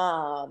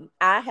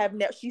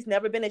 She's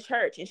never been to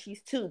church, and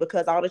she's 2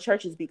 because all the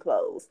churches be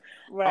closed.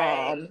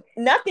 Right.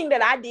 Nothing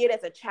that I did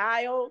as a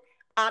child,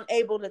 I'm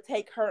able to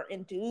take her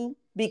and do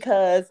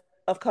because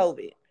of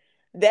COVID.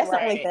 That's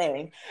the only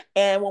thing.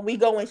 And when we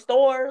go in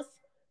stores,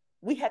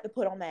 we have to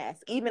put on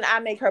masks. Even I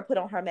make her put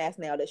on her mask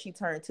now that she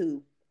turned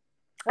 2.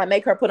 I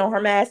make her put on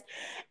her mask,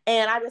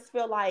 and I just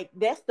feel like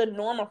that's the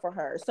normal for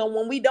her. So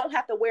when we don't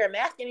have to wear a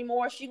mask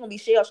anymore, she's gonna be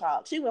shell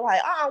shocked. She was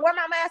like, where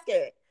my mask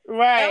at?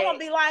 Right. And I'm gonna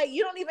be like,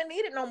 you don't even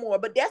need it no more.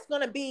 But that's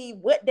gonna be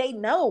what they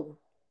know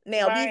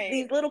now.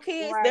 These little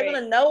kids, they're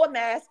gonna know a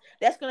mask.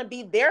 That's gonna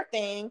be their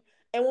thing.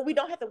 And when we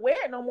don't have to wear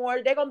it no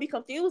more, they're gonna be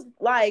confused.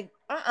 Like,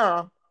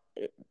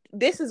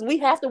 we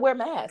have to wear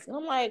masks. And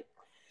I'm like,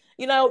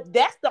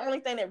 that's the only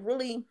thing that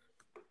really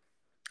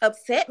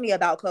upset me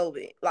about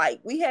COVID. Like,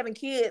 we having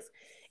kids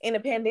in the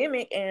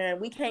pandemic,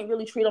 and we can't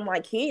really treat them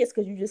like kids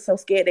because you're just so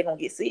scared they're gonna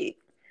get sick.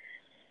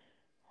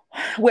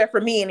 Well, for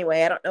me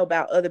anyway, I don't know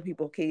about other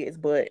people's kids,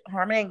 but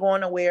Harmon ain't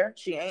going nowhere.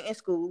 She ain't in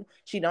school.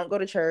 She don't go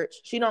to church.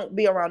 She don't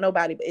be around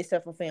nobody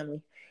except for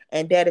family,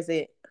 and that is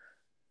it.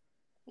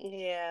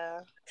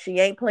 Yeah. She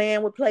ain't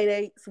playing with play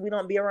dates. We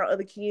don't be around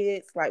other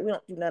kids. Like, we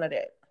don't do none of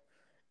that,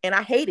 and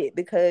I hate it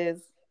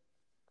because,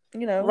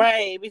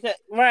 right, because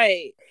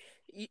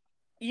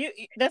you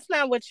that's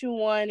not what you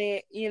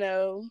wanted,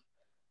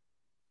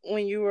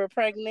 when you were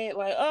pregnant.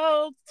 Like,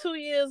 2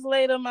 years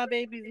later, my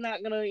baby's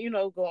not gonna,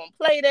 go on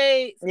play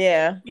dates.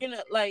 Yeah.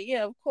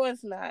 Of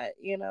course not,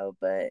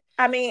 but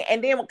I mean,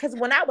 and then because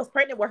when I was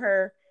pregnant with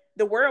her,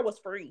 the world was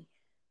free.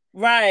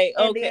 Right.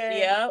 And okay.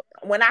 Yeah.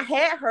 When I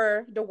had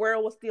her, the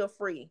world was still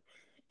free.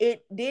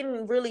 It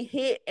didn't really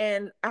hit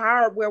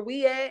where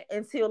we at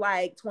until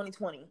like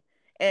 2020.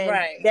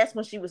 And that's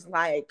when she was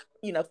like,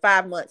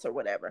 5 months or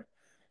whatever.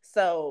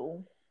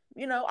 So,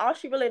 all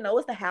she really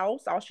knows is the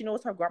house. All she knows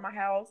is her grandma's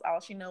house.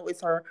 All she knows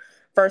is her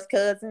first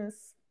cousins.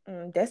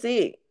 That's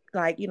it.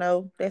 Like,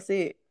 that's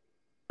it.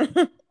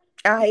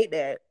 I hate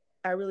that.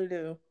 I really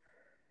do.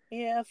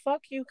 Yeah,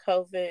 fuck you,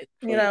 COVID.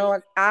 Please.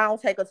 I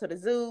don't take her to the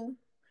zoo.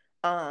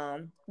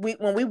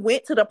 When we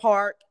went to the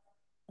park,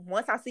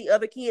 once I see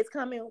other kids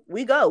coming,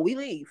 we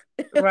leave.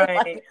 Right.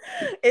 Like,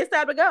 it's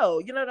time to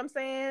go. You know what I'm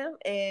saying?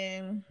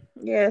 And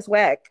yeah, it's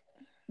whack.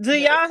 Do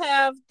y'all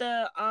have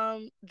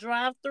the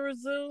drive-through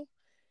zoo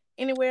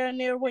anywhere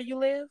near where you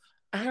live?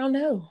 I don't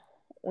know.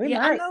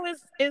 I know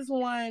it's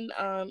one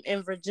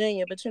in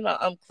Virginia, but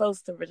I'm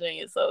close to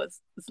Virginia, so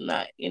it's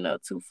not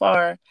too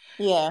far.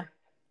 Yeah.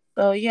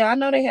 So yeah, I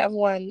know they have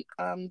one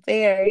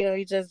there.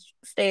 You just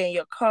stay in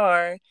your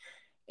car,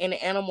 and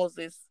the animals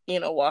is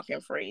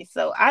walking free.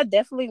 So I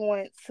definitely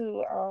want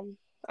to.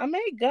 I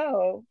may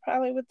go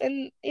probably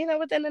within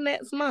the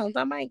next month.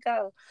 I might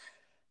go.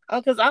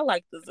 Because I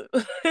like the zoo.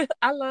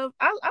 I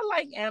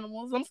like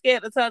animals. I'm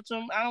scared to touch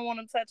them. I don't want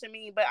them touching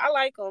me, but I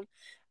like them.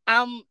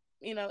 I'm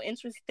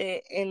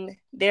interested in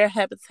their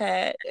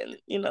habitat and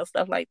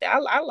stuff like that.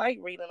 I like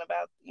reading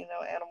about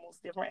animals,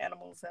 different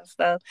animals and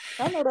stuff.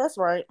 I know that's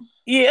right.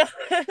 Yeah.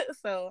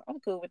 So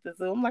I'm cool with the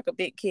zoo. I'm like a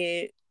big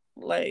kid.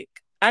 Like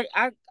I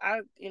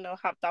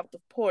hopped off the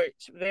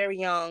porch very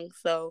young.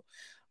 So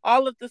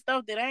all of the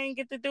stuff that I ain't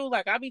get to do,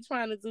 like I be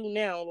trying to do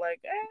now,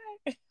 like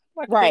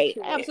right,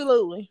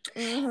 absolutely.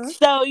 Mm-hmm.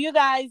 So you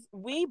guys,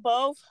 we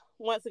both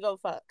want to go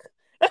fuck.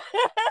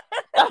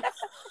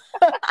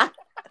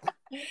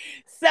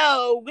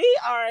 So we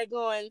are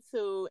going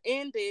to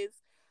end this.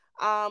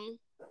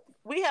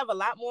 We have a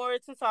lot more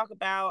to talk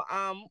about.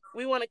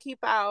 We want to keep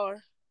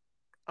our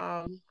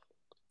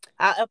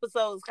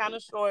episodes kind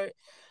of short.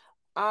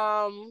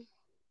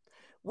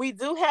 We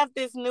do have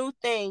this new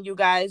thing, you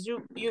guys.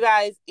 You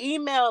guys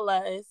email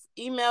us.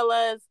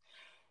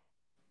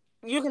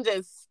 You can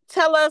just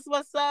tell us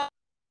what's up.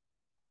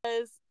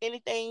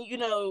 Anything you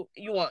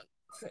want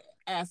to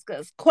ask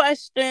us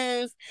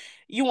questions,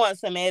 you want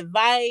some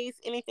advice,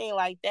 anything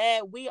like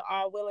that, we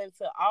are willing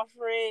to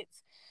offer it.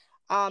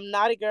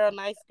 Naughty girl,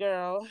 nice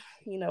girl,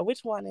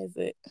 which one is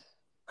it?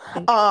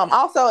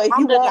 Also, if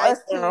you want us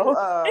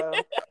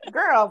to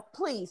girl,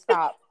 please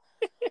stop.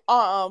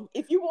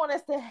 If you want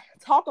us to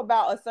talk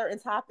about a certain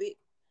topic,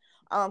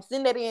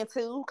 send that in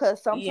too,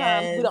 because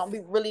sometimes we don't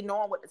be really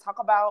knowing what to talk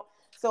about.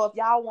 So if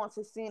y'all want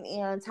to send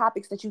in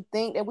topics that you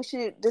think that we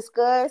should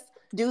discuss,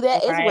 do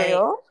that as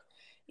well.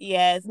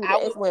 Yes,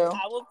 I will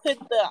put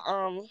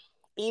the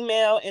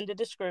email in the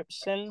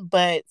description,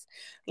 but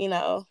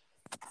for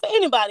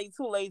anybody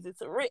too lazy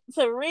to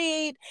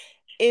read,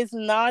 it's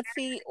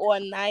naughty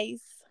or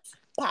nice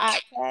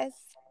podcast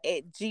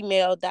at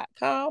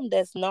gmail.com.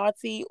 That's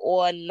naughty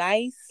or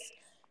nice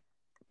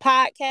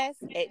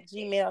podcast at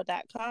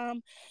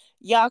gmail.com.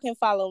 Y'all can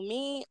follow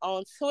me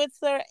on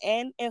Twitter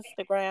and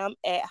Instagram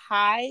at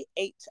HiGH.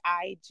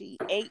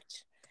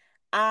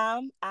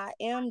 I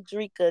am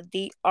Dreka,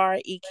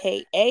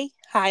 Dreka.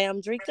 Hi,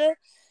 I'm Dreka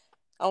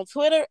on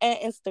Twitter and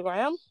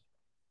Instagram.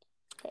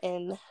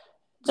 And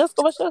just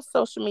what's your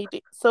social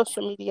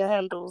media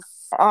handles?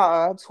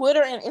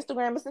 Twitter and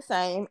Instagram is the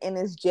same, and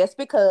it's just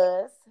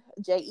because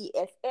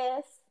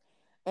JESS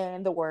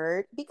and the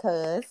word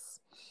because.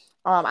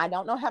 I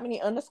don't know how many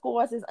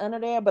underscores is under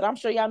there, but I'm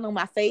sure y'all know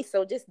my face,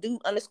 so just do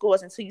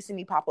underscores until you see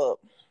me pop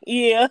up.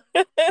 Yeah.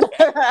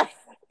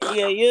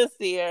 Yeah, you'll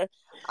see her.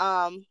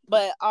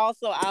 But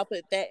also I'll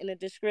put that in the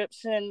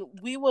description.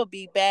 We will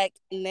be back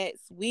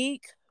next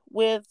week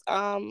with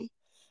a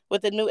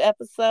new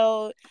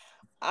episode.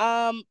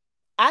 I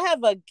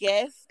have a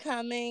guest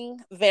coming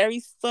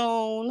very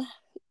soon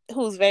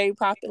who's very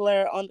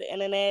popular on the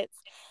internet.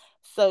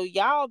 So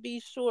y'all be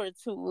sure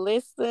to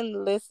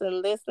listen,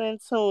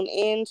 tune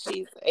in.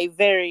 She's a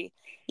very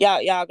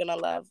y'all gonna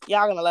love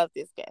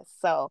this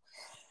guest. So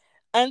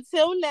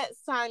until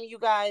next time, you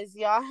guys,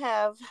 y'all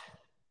have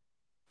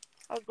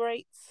a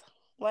great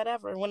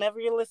whatever, whenever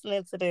you're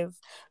listening to this.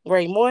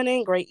 Great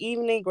morning, great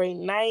evening, great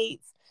night.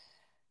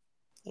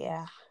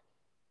 Yeah.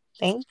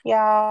 Thank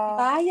y'all.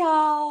 Bye,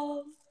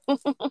 y'all.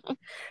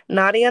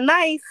 Naughty and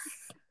nice.